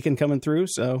yourself leaking coming through.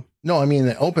 So no, I mean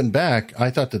the open back. I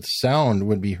thought that the sound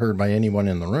would be heard by anyone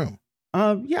in the room.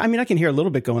 Yeah, I mean I can hear a little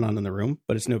bit going on in the room,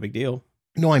 but it's no big deal.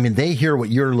 No, I mean they hear what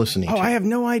you're listening to. I have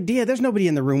no idea. There's nobody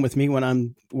in the room with me when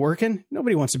I'm working.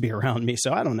 Nobody wants to be around me,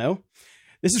 so I don't know.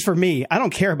 This is for me. I don't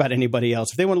care about anybody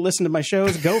else. If they want to listen to my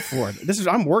shows, go for it.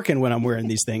 I'm working when I'm wearing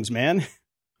these things, man.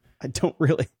 I don't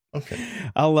really. Okay.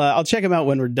 I'll check them out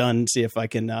when we're done, see if I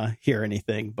can hear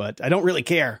anything, but I don't really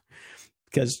care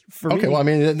because for me. Okay, well, I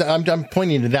mean, I'm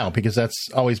pointing it out because that's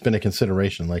always been a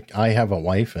consideration. Like I have a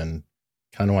wife and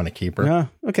kind of want to keep her.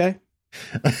 Okay.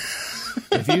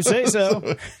 If you say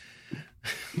so.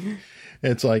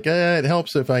 It's like, it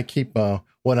helps if I keep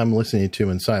what I'm listening to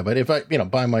inside. But if I,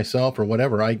 by myself or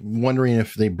whatever, I'm wondering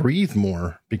if they breathe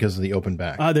more because of the open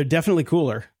back. They're definitely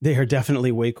cooler. They are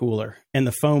definitely way cooler. And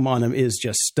the foam on them is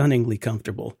just stunningly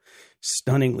comfortable.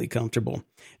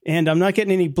 And I'm not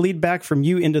getting any bleed back from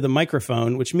you into the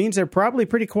microphone, which means they're probably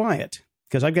pretty quiet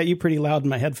because I've got you pretty loud in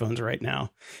my headphones right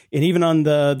now. And even on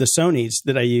the Sonys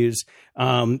that I use,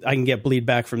 I can get bleed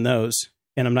back from those.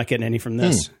 And I'm not getting any from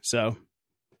this. So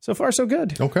far, so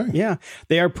good. Okay. Yeah.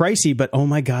 They are pricey, but oh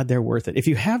my God, they're worth it. If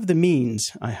you have the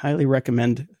means, I highly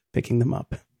recommend picking them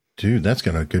up. Dude, that's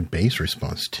got a good bass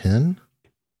response. 10?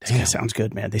 Damn. Sounds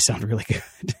good, man. They sound really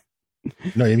good.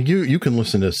 No, you can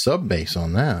listen to sub bass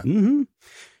on that. Mm-hmm.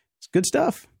 It's good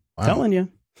stuff. Wow. Telling you.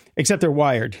 Except they're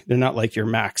wired. They're not like your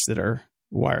Macs that are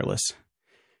wireless.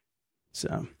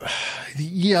 So.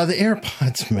 Yeah, the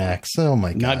AirPods Max. Oh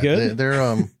my God. Not good?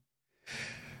 They're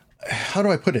how do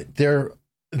I put it?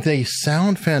 They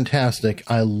sound fantastic.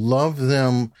 I love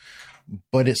them,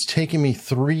 but it's taking me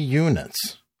 3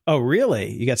 units. Oh,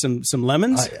 really? You got some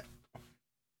lemons?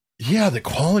 Yeah, the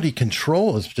quality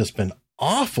control has just been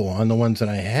awful on the ones that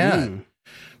I had.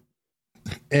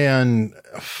 And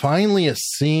finally, it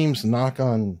seems, knock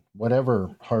on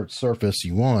whatever hard surface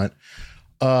you want,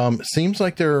 seems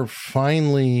like they're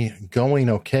finally going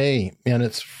okay. And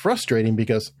it's frustrating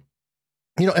because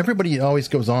everybody always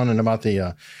goes on and about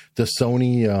the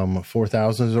Sony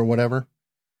 4000s or whatever.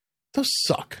 Those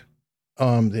suck.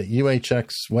 The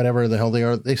UHX, whatever the hell they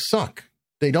are, they suck.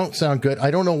 They don't sound good. I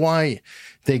don't know why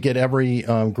they get every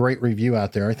great review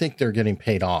out there. I think they're getting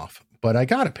paid off. But I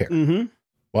got a pair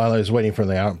while I was waiting for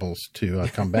the Apples to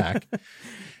come back.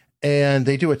 And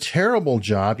they do a terrible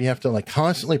job. You have to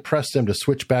constantly press them to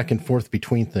switch back and forth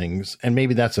between things. And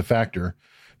maybe that's a factor.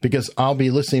 Because I'll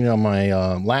be listening on my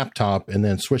laptop and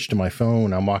then switch to my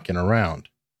phone. I'm walking around.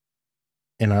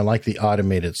 And I like the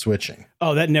automated switching.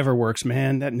 Oh, that never works,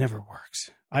 man. That never works.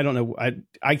 I don't know.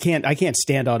 I can't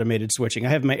stand automated switching. I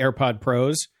have my AirPod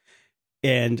Pros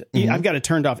and I've got it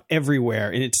turned off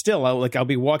everywhere. And it's still I'll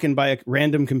be walking by a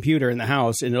random computer in the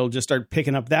house and it'll just start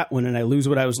picking up that one and I lose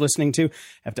what I was listening to. I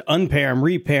have to unpair them,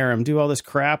 repair them, do all this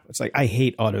crap. It's like, I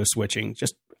hate auto switching.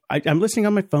 Just I'm listening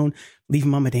on my phone, leave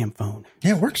them on my damn phone.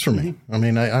 Yeah, it works for me. I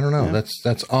mean, I don't know. Yeah.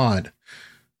 That's odd.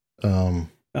 The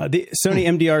Sony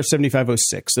MDR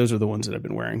 7506, those are the ones that I've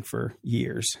been wearing for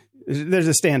years. There's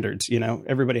the standards,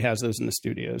 everybody has those in the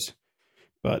studios.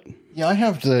 But yeah, I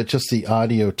have just the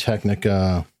Audio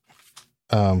Technica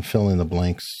fill in the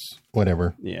blanks,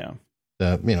 whatever. Yeah.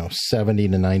 The,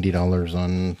 $70 to $90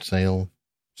 on sale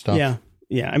stuff. Yeah.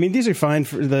 Yeah. I mean, these are fine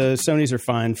for the Sonys are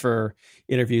fine for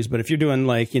interviews, but if you're doing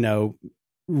like,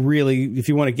 really, if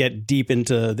you want to get deep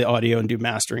into the audio and do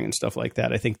mastering and stuff like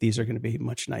that, I think these are going to be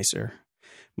much nicer.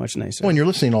 Much nicer. When you're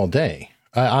listening all day,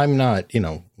 I'm not,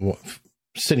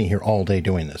 sitting here all day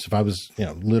doing this. If I was,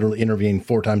 literally interviewing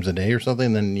 4 times a day or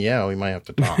something, then yeah, we might have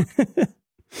to talk.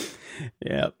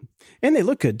 Yeah. And they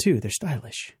look good too. They're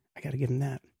stylish. I got to give them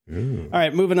that. Ooh. All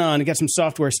right, moving on. I got some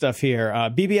software stuff here.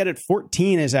 BB Edit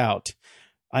 14 is out.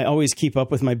 I always keep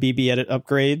up with my BB Edit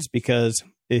upgrades because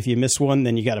if you miss one,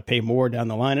 then you got to pay more down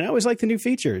the line. And I always like the new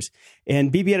features.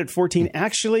 And BB Edit 14,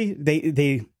 actually,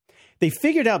 they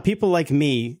figured out people like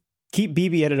me keep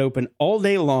BB Edit open all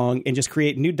day long and just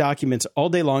create new documents all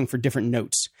day long for different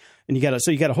notes. And you got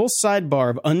a whole sidebar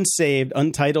of unsaved,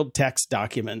 untitled text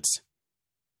documents.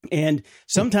 And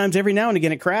sometimes every now and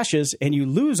again it crashes and you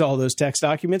lose all those text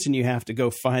documents and you have to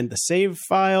go find the save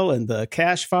file and the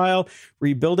cache file,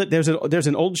 rebuild it. There's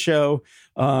an old show,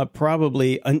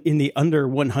 probably in the under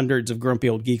 100s of Grumpy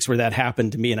Old Geeks where that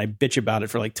happened to me and I bitch about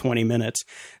it for like 20 minutes.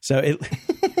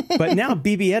 But now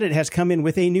BB Edit has come in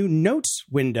with a new notes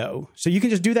window. So you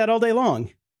can just do that all day long.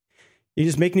 You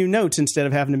just make new notes instead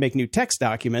of having to make new text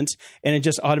documents and it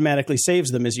just automatically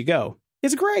saves them as you go.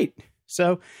 It's great.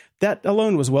 So that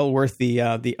alone was well worth the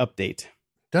update.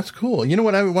 That's cool. You know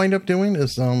what I would wind up doing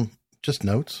is just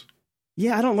notes.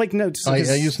 Yeah, I don't like notes. I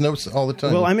use notes all the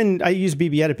time. Well, I use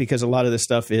BB Edit because a lot of this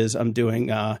stuff is I'm doing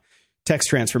text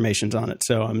transformations on it.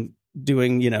 So I'm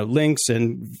doing, links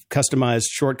and customized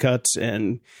shortcuts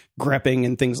and grepping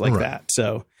and things like that.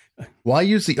 So, well, I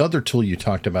use the other tool you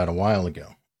talked about a while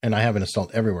ago, and I have it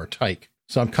installed everywhere, Tyke.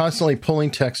 So I'm constantly pulling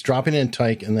text, dropping it in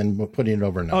Tyke, and then putting it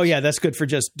over notes. Oh, yeah, that's good for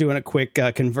just doing a quick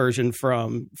conversion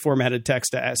from formatted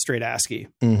text to straight ASCII.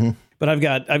 Mm-hmm. But I've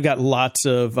got lots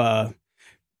of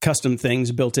custom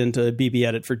things built into BB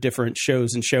Edit for different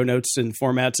shows and show notes and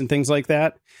formats and things like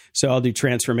that. So I'll do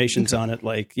transformations on it,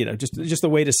 like just a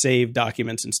way to save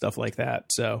documents and stuff like that.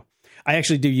 So I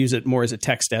actually do use it more as a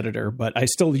text editor, but I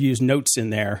still use notes in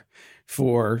there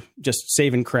for just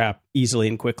saving crap easily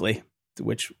and quickly,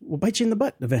 which will bite you in the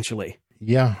butt eventually.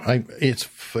 Yeah, it's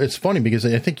funny because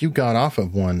I think you got off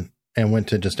of one and went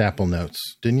to just Apple Notes.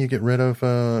 Didn't you get rid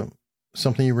of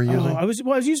something you were using? I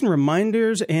was using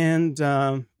Reminders and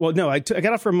I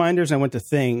got off Reminders and I went to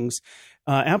Things.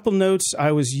 Apple Notes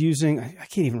I was using. I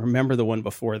can't even remember the one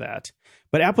before that.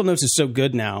 But Apple Notes is so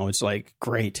good now. It's like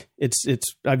great.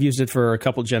 I've used it for a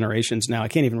couple generations now. I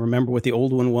can't even remember what the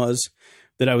old one was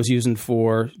that I was using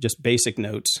for just basic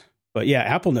notes. But yeah,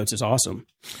 Apple Notes is awesome.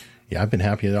 Yeah, I've been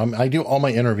happy. I do all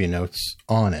my interview notes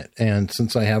on it. And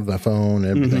since I have the phone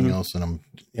and everything else and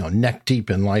I'm neck deep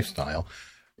in lifestyle,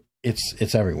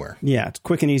 it's everywhere. Yeah, it's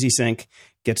quick and easy sync,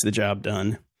 gets the job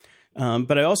done.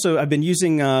 But I've been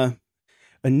using a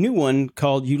new one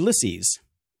called Ulysses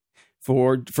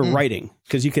for writing,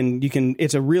 because you can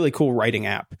it's a really cool writing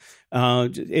app.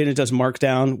 And it does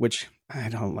Markdown, which I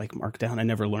don't like Markdown. I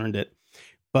never learned it.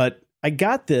 But I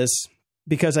got this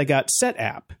because I got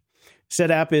SetApp.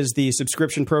 SetApp is the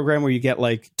subscription program where you get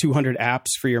like 200 apps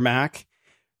for your Mac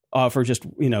for just,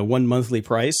 one monthly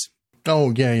price.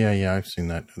 Oh, yeah. I've seen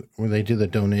that. Where they do the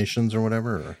donations or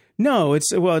whatever? Or? No,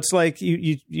 it's like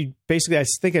you basically, I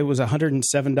think it was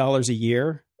 $107 a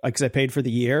year because I paid for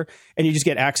the year, and you just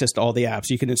get access to all the apps.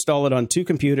 You can install it on 2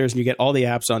 computers and you get all the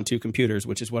apps on 2 computers,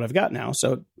 which is what I've got now.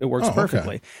 So it works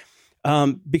perfectly.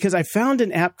 Okay. Because I found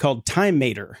an app called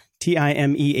TimeMator,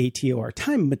 TimeAtor,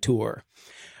 TimeMator,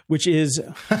 which is...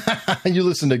 You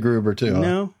listen to Gruber too, huh?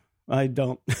 No, I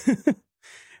don't.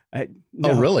 No.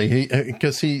 Oh, really?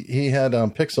 Because he had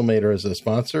Pixelmator as a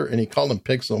sponsor, and he called him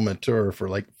Pixelmator for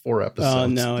like 4 episodes. Oh,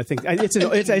 no, I think it's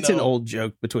an old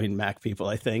joke between Mac people,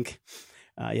 I think.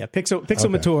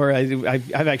 Pixelmator,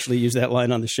 okay. I've actually used that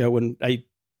line on the show when I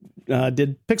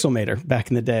did Pixelmator back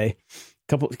in the day.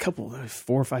 Couple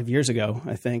 4 or 5 years ago,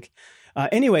 I think.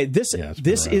 Anyway, this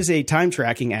is a time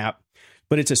tracking app,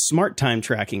 but it's a smart time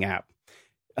tracking app.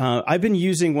 I've been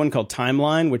using one called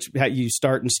Timeline, which you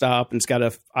start and stop, and it's got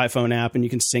an iPhone app, and you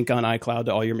can sync on iCloud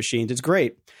to all your machines. It's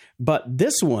great. But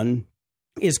this one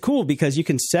is cool because you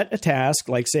can set a task,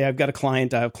 like say I've got a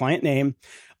client, I have client name.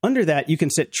 Under that, you can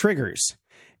set triggers.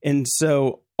 And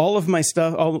so all of my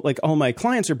stuff, all my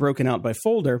clients are broken out by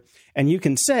folder, and you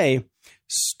can say,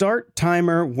 start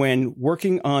timer when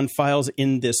working on files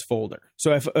in this folder.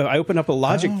 So if I open up a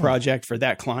Logic project for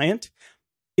that client,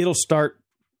 it'll start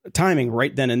timing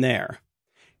right then and there.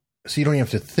 So you don't even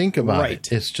have to think about Right.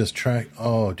 it. It's just track.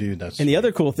 Oh, dude, that's. And the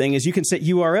other cool thing is you can set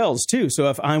URLs too. So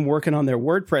if I'm working on their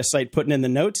WordPress site, putting in the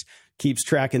notes, keeps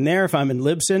tracking there. If I'm in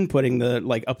Libsyn, putting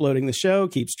uploading the show,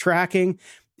 keeps tracking.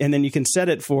 And then you can set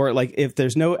it for if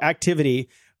there's no activity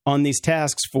on these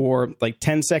tasks for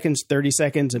 10 seconds, 30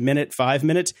 seconds, a minute, 5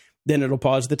 minutes, then it'll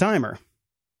pause the timer.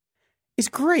 It's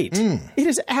great. It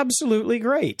is absolutely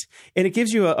great. And it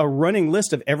gives you a running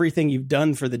list of everything you've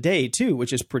done for the day too,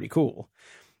 which is pretty cool.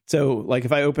 So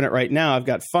if I open it right now, I've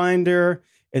got Finder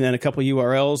and then a couple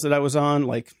URLs that I was on.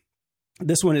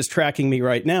 This one is tracking me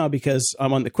right now because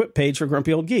I'm on the Quip page for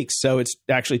Grumpy Old Geeks. So it's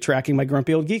actually tracking my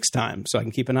Grumpy Old Geeks time. So I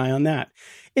can keep an eye on that.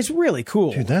 It's really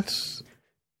cool. Dude, that's,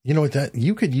 that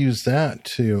you could use that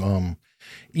to,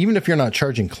 even if you're not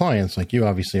charging clients like you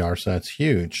obviously are, so that's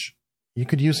huge. You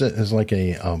could use it as a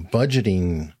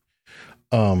budgeting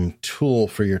tool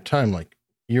for your time.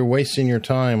 You're wasting your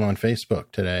time on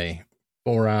Facebook today,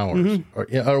 4 hours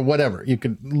or whatever. You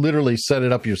could literally set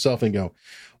it up yourself and go,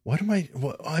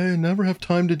 I never have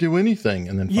time to do anything.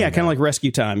 And then kind of like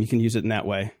Rescue Time. You can use it in that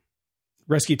way.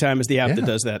 Rescue Time is the app that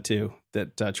does that too,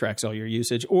 that tracks all your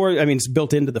usage. Or, it's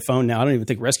built into the phone now. I don't even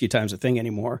think Rescue Time's a thing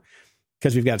anymore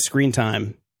because we've got Screen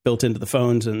Time built into the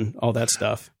phones and all that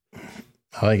stuff.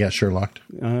 Oh, I got Sherlocked.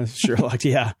 Sherlocked,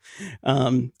 yeah.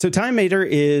 So Time Meter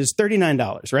is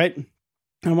 $39, right? And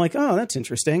I'm like, oh, that's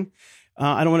interesting.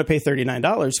 I don't want to pay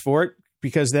 $39 for it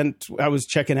because then I was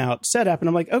checking out Setapp and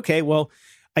I'm like, okay, well,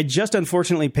 I just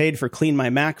unfortunately paid for Clean My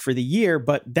Mac for the year,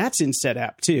 but that's in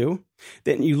Setapp too.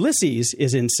 Then Ulysses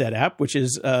is in Setapp, which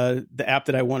is the app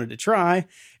that I wanted to try.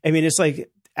 It's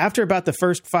after about the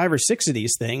first 5 or 6 of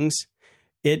these things,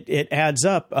 it adds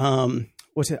up.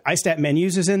 iStat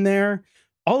Menus is in there.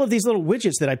 All of these little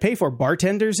widgets that I pay for,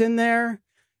 Bartender's in there.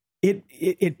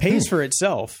 It pays for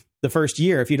itself the first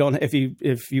year if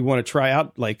you want to try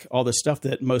out all the stuff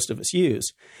that most of us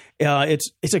use.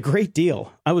 It's a great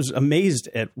deal. I was amazed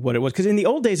at what it was because in the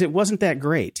old days it wasn't that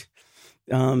great.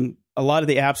 A lot of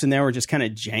the apps in there were just kind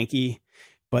of janky,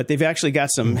 but they've actually got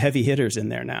some heavy hitters in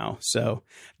there now. So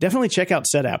definitely check out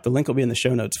Setapp. The link will be in the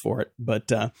show notes for it.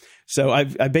 But so I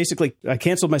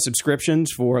canceled my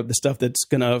subscriptions for the stuff that's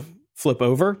going to flip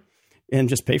over and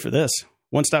just pay for this.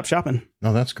 One-stop shopping.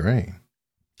 Oh, that's great.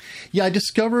 Yeah, I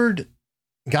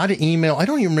got an email. I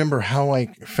don't even remember how I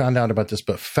found out about this,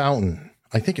 but Fountain,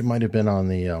 I think it might have been on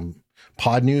the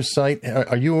Pod News site.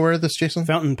 Are you aware of this, Jason?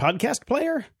 Fountain podcast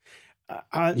player?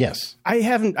 Yes. I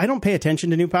don't pay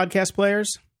attention to new podcast players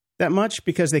that much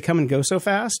because they come and go so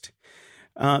fast.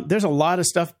 There's a lot of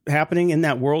stuff happening in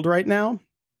that world right now.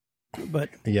 But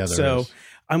yeah, there is.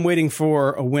 I'm waiting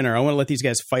for a winner. I want to let these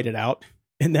guys fight it out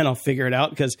and then I'll figure it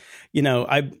out because,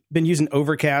 I've been using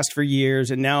Overcast for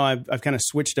years and now I've kind of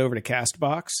switched over to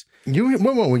Castbox. You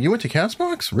went to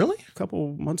Castbox? Really? A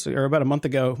couple months or about a month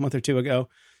or 2 ago.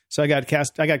 So I got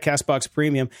Castbox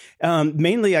Premium.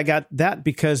 Mainly I got that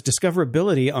because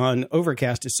discoverability on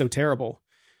Overcast is so terrible.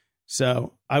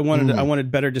 So I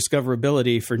wanted better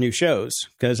discoverability for new shows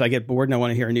because I get bored and I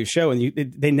want to hear a new show, and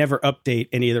they never update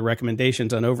any of the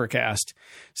recommendations on Overcast,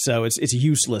 so it's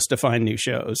useless to find new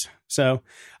shows. So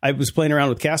I was playing around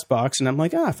with Castbox, and I'm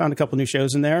like, I found a couple new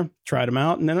shows in there, tried them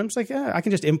out, and then I'm just like, I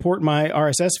can just import my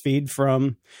RSS feed or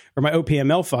my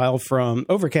OPML file from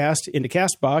Overcast into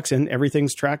Castbox, and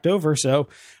everything's tracked over. So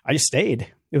I just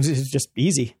stayed. It was just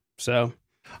easy. So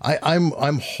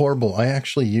I'm horrible. I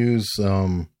actually use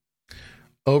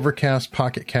Overcast,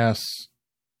 Pocket Casts,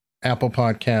 Apple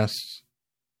Podcasts,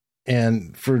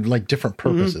 and for different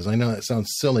purposes. I know that sounds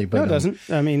silly, but no, it doesn't.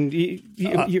 I mean,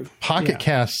 Pocket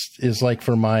Cast is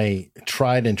for my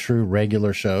tried and true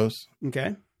regular shows.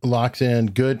 Okay, locked in,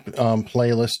 good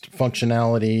playlist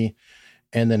functionality,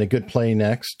 and then a good play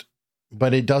next.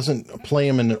 But it doesn't play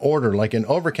them in an order. Like in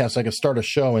Overcast, I can start a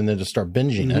show and then just start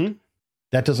binging it.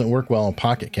 That doesn't work well on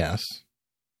Pocket Casts.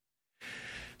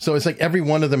 So it's every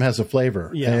one of them has a flavor.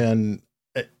 Yeah. And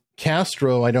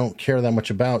Castro, I don't care that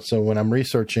much about. So when I'm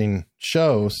researching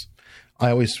shows, I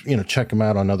always, check them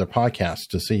out on other podcasts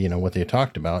to see, what they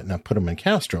talked about. And I put them in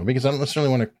Castro because I don't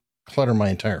necessarily want to clutter my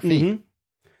entire feed.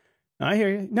 I hear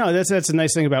you. No, that's a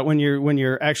nice thing about when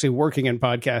you're actually working in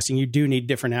podcasting, you do need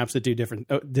different apps that do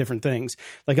different things.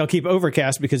 I'll keep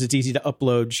Overcast because it's easy to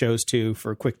upload shows to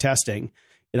for quick testing.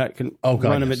 And I can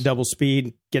run them at double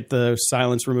speed, get the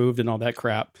silence removed and all that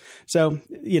crap. So,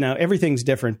 everything's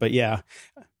different, but yeah.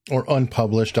 Or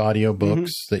unpublished audiobooks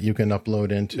that you can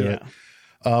upload into it.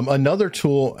 Another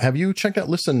tool, have you checked out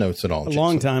Listen Notes at all, Jason?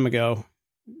 Long time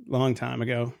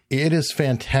ago. It is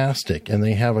fantastic, and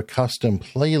they have a custom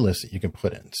playlist that you can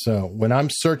put in. So when I'm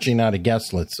searching out a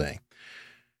guest, let's say,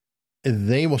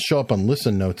 they will show up on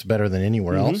listen notes better than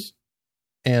anywhere else.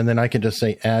 And then I can just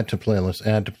say, add to playlist,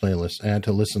 add to playlist, add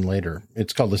to listen later.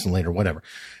 It's called listen later, whatever.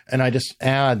 And I just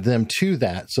add them to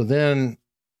that. So then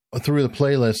through the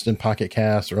playlist in Pocket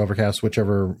Cast or Overcast,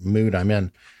 whichever mood I'm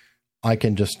in, I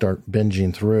can just start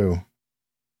binging through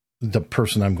the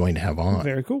person I'm going to have on.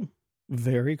 Very cool.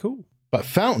 Very cool. But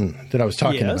Fountain that I was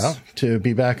talking about, to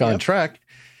be back on track,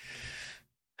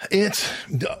 it's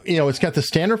got the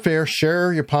standard fare,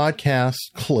 share your podcast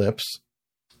clips.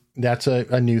 That's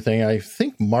a new thing. I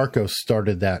think Marco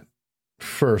started that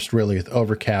first, really, with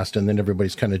Overcast, and then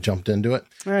everybody's kind of jumped into it.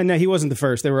 No, he wasn't the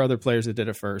first. There were other players that did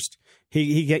it first.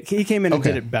 He came in and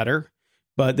did it better,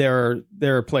 but there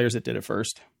are players that did it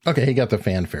first. Okay, he got the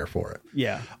fanfare for it.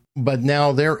 Yeah. But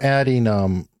now they're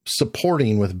adding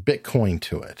supporting with Bitcoin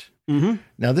to it.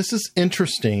 Now, this is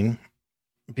interesting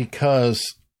because,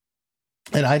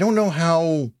 and I don't know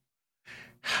how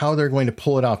they're going to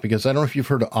pull it off, because I don't know if you've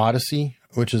heard of Odyssey,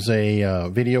 which is a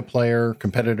video player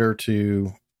competitor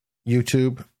to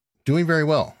YouTube, doing very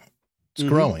well. It's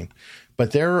growing,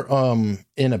 but they're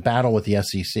in a battle with the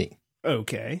SEC.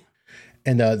 Okay.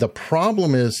 And the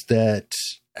problem is that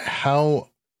how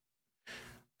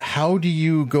do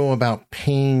you go about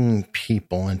paying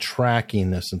people and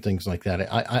tracking this and things like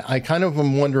that? I kind of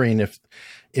am wondering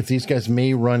if these guys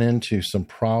may run into some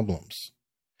problems.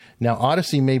 Now,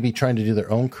 Odyssey may be trying to do their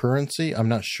own currency. I'm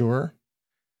not sure.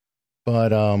 But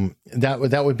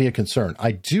that would be a concern.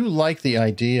 I do like the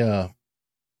idea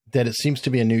that it seems to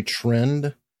be a new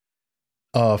trend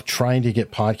of trying to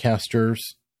get podcasters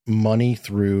money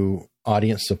through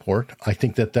audience support. I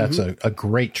think that's a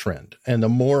great trend. And the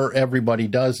more everybody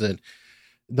does it,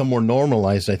 the more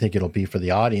normalized I think it'll be for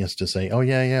the audience to say, oh,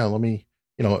 yeah, let me,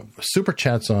 super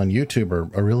chats on YouTube are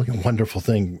a really wonderful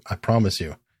thing. I promise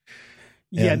you.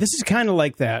 Yeah, this is kind of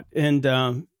like that.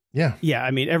 And yeah.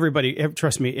 I mean, everybody,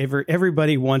 trust me,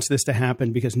 everybody wants this to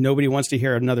happen because nobody wants to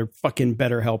hear another fucking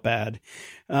BetterHelp ad.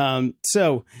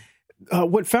 So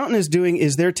what Fountain is doing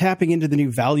is they're tapping into the new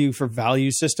value for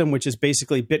value system, which is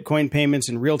basically Bitcoin payments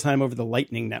in real time over the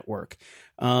Lightning Network.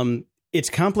 It's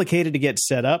complicated to get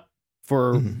set up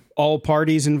for all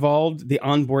parties involved. The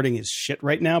onboarding is shit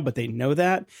right now, but they know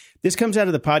that. This comes out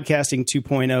of the podcasting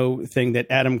 2.0 thing that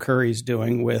Adam Curry's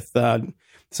doing with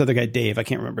this other guy, Dave. I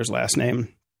can't remember his last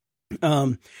name.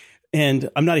 And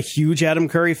I'm not a huge Adam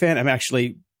Curry fan. I'm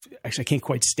actually I can't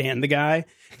quite stand the guy,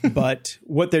 but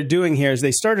what they're doing here is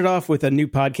they started off with a new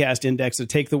podcast index to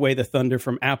take away the thunder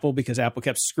from Apple because Apple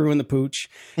kept screwing the pooch.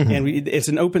 And it's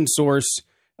an open source,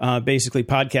 basically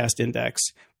podcast index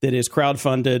that is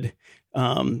crowdfunded,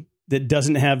 that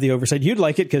doesn't have the oversight. You'd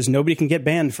like it because nobody can get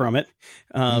banned from it.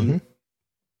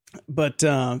 But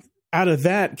out of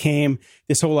that came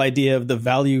this whole idea of the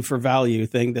value for value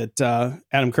thing that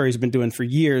Adam Curry's been doing for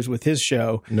years with his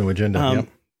show. No Agenda.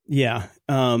 Yeah.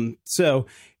 So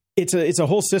it's a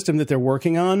whole system that they're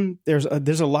working on. There's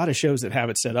a lot of shows that have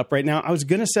it set up right now. I was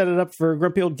going to set it up for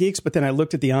Grumpy Old Geeks, but then I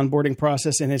looked at the onboarding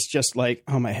process and it's just like,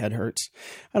 oh, my head hurts.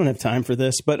 I don't have time for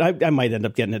this, but I might end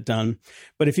up getting it done.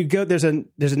 But if you go, there's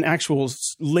an actual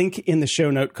link in the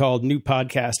show note called New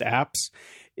Podcast Apps.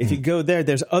 If you go there,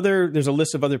 there's a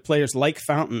list of other players like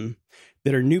Fountain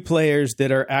that are new players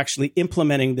that are actually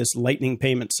implementing this Lightning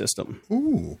payment system.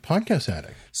 Ooh, Podcast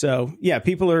Addict. So yeah,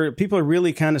 people are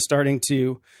really kind of starting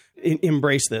to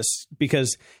embrace this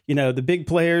because, you know, the big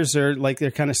players are like, they're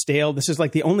kind of stale. This is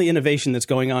like the only innovation that's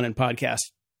going on in podcast,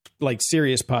 like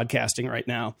serious podcasting right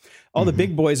now. All the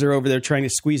big boys are over there trying to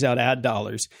squeeze out ad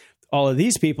dollars. All of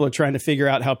these people are trying to figure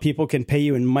out how people can pay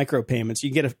you in micropayments. You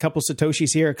get a couple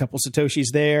Satoshis here, a couple Satoshis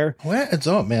there. Well, that adds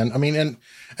up, man. I mean, and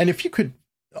if you could,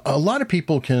 a lot of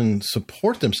people can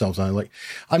support themselves on it. Like,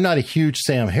 I'm not a huge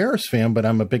Sam Harris fan, but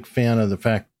I'm a big fan of the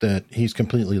fact that he's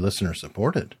completely listener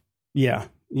supported. Yeah.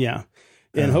 Yeah.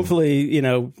 And hopefully, you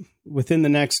know, within the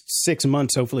next 6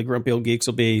 months, hopefully Grumpy Old Geeks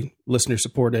will be listener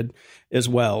supported as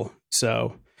well.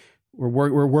 So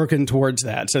we're working towards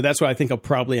that. So that's why I think I'll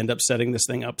probably end up setting this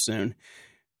thing up soon.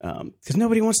 Because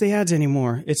nobody wants the ads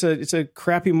anymore. It's a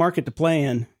crappy market to play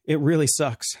in. It really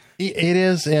sucks. It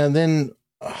is. And then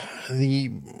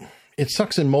it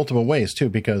sucks in multiple ways too,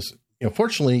 because, you know,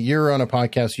 fortunately you're on a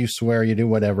podcast, you swear, you do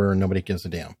whatever, and nobody gives a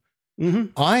damn.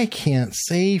 I can't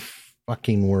say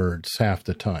fucking words half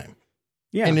the time.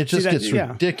 Yeah. And it just gets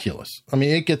ridiculous. I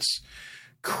mean, it gets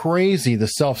crazy. The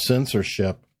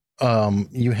self-censorship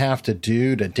you have to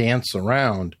do to dance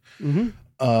around on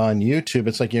YouTube.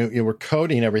 It's like you were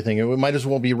coding everything. It might as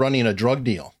well be running a drug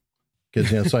deal.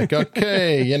 Because it's like,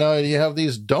 okay, you have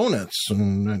these donuts,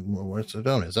 and what's a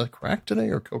donut? Is that crack today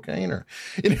or cocaine? Or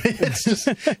it's just,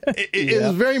 it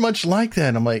is very much like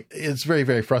that. I'm like, it's very,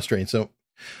 very frustrating. So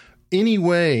any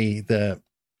way that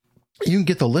you can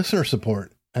get the listener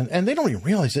support, and they don't even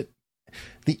realize it,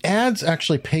 the ads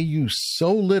actually pay you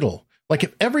so little. Like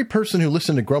if every person who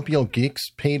listened to Grumpy Old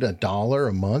Geeks paid $1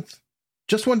 a month,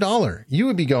 just $1, you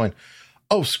would be going,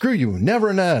 oh, screw you. Never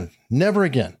an ad. Never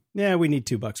again. Yeah, we need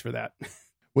 $2 for that.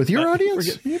 With your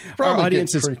audience? Our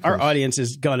audience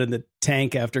has gone in the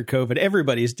tank after COVID.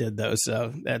 Everybody's did those.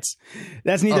 So that's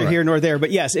neither here nor there.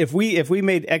 But yes, if we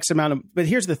made X amount of, but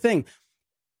here's the thing.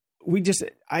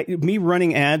 Me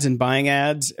running ads and buying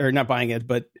ads, or not buying ads,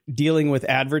 but dealing with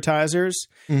advertisers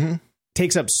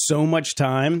takes up so much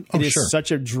time. It is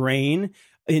such a drain.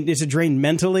 It's a drain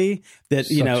mentally that,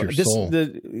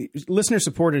 the listener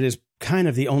supported is kind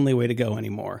of the only way to go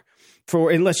anymore.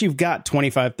 Unless you've got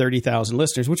 25, 30,000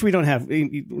 listeners, which we don't have,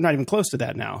 not even close to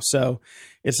that now. So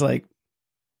it's like,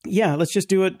 yeah, let's just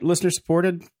do it listener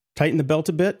supported, tighten the belt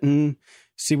a bit and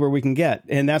see where we can get.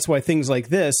 And that's why things like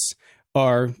this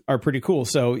are pretty cool.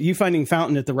 So you finding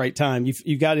Fountain at the right time,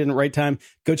 you got it in the right time.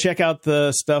 Go check out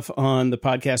the stuff on the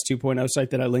Podcast 2.0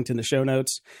 site that I linked in the show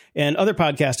notes. And other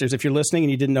podcasters, if you're listening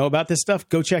and you didn't know about this stuff,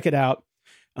 go check it out.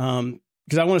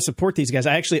 Because I want to support these guys.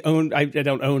 I actually I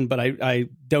don't own, but I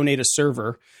donate a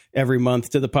server every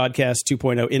month to the Podcast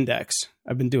 2.0 Index.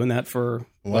 I've been doing that for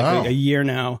like a year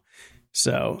now.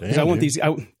 So I want these,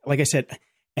 like I said,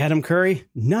 Adam Curry,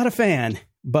 not a fan,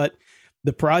 but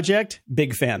the project,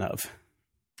 big fan of.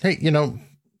 Hey,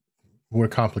 we're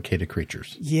complicated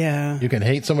creatures. Yeah. You can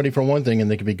hate somebody for one thing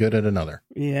and they can be good at another.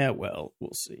 Yeah, well,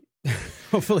 we'll see.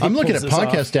 Hopefully I'm looking at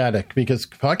Podcast Addict because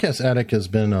Podcast Addict has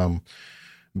been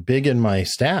big in my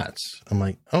stats. I'm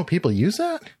like, oh, people use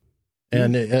that?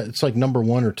 And it's like number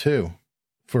 1 or 2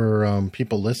 for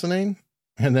people listening.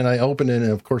 And then I open it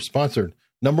and, of course, sponsored.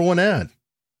 Number 1 ad.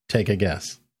 Take a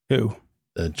guess. Who?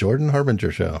 The Jordan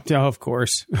Harbinger Show. Oh, of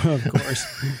course. Of course.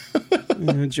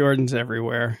 Jordan's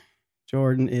everywhere.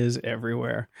 Jordan is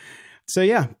everywhere. So,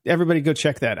 yeah, everybody go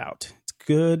check that out. It's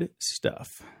good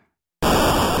stuff.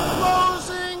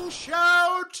 Closing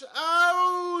shout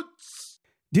outs.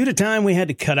 Due to time, we had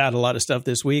to cut out a lot of stuff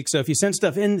this week. So if you sent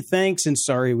stuff in, thanks, and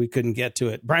sorry we couldn't get to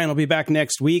it. Brian will be back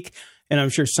next week, and I'm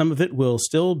sure some of it will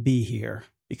still be here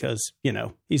because,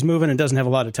 he's moving and doesn't have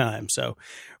a lot of time. So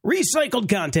recycled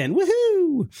content.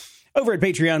 Woohoo! Over at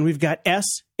Patreon, we've got S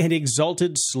and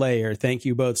Exalted Slayer. Thank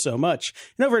you both so much.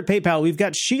 And over at PayPal, we've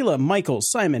got Sheila, Michael,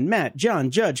 Simon, Matt, John,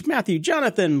 Judge, Matthew,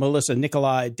 Jonathan, Melissa,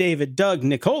 Nikolai, David, Doug,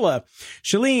 Nicola,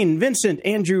 Shalene, Vincent,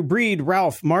 Andrew, Breed,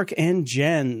 Ralph, Mark, and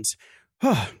Jens.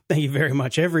 Oh, thank you very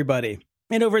much, everybody.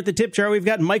 And over at the tip jar, we've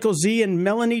got Michael Z and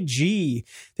Melanie G.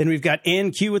 Then we've got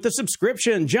Ann Q with the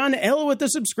subscription, John L with the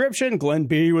subscription, Glenn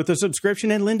B with the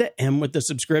subscription, and Linda M with the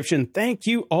subscription. Thank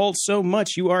you all so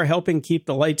much. You are helping keep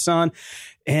the lights on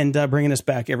and bringing us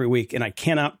back every week. And I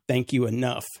cannot thank you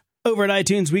enough. Over at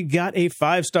iTunes, we got a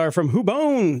 5-star from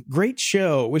Hubone. Great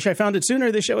show. Wish I found it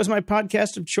sooner. This show is my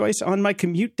podcast of choice on my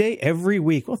commute day every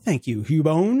week. Well, thank you,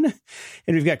 Hubone.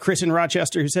 And we've got Chris in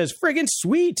Rochester who says, friggin'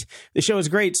 sweet. The show is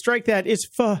great. Strike that. It's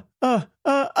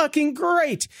fucking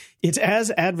great. It's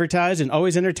as advertised and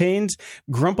always entertains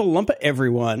Grumpa-Lumpa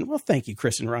everyone. Well, thank you,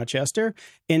 Chris in Rochester.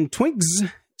 And Twigs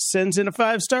sends in a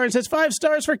 5-star and says 5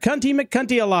 stars for Cunty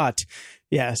McCunty a lot.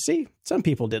 Yeah, see, some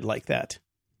people did like that.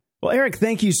 Well, Eric,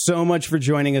 thank you so much for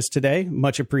joining us today.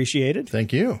 Much appreciated.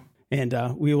 Thank you. And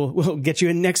we'll get you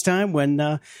in next time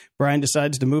when Brian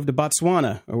decides to move to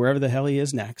Botswana or wherever the hell he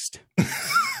is next.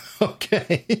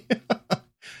 Okay.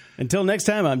 Until next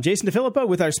time, I'm Jason DeFilippo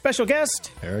with our special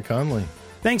guest, Eric Conley.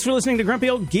 Thanks for listening to Grumpy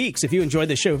Old Geeks. If you enjoyed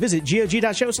the show, visit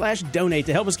gog.show/donate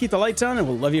to help us keep the lights on, and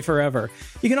we'll love you forever.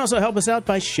 You can also help us out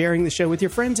by sharing the show with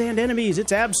your friends and enemies.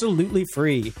 It's absolutely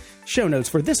free. Show notes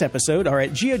for this episode are at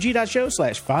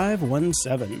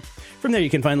gog.show/517. From there, you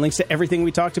can find links to everything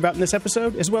we talked about in this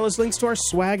episode, as well as links to our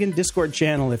swag and Discord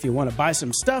channel if you want to buy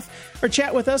some stuff or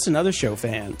chat with us and other show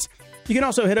fans. You can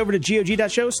also head over to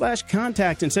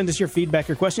gog.show/contact and send us your feedback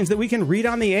or questions that we can read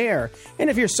on the air. And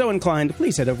if you're so inclined,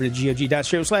 please head over to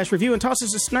gog.show/review and toss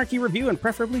us a snarky review and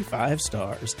preferably 5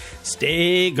 stars.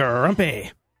 Stay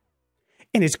grumpy.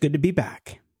 And it's good to be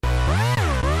back.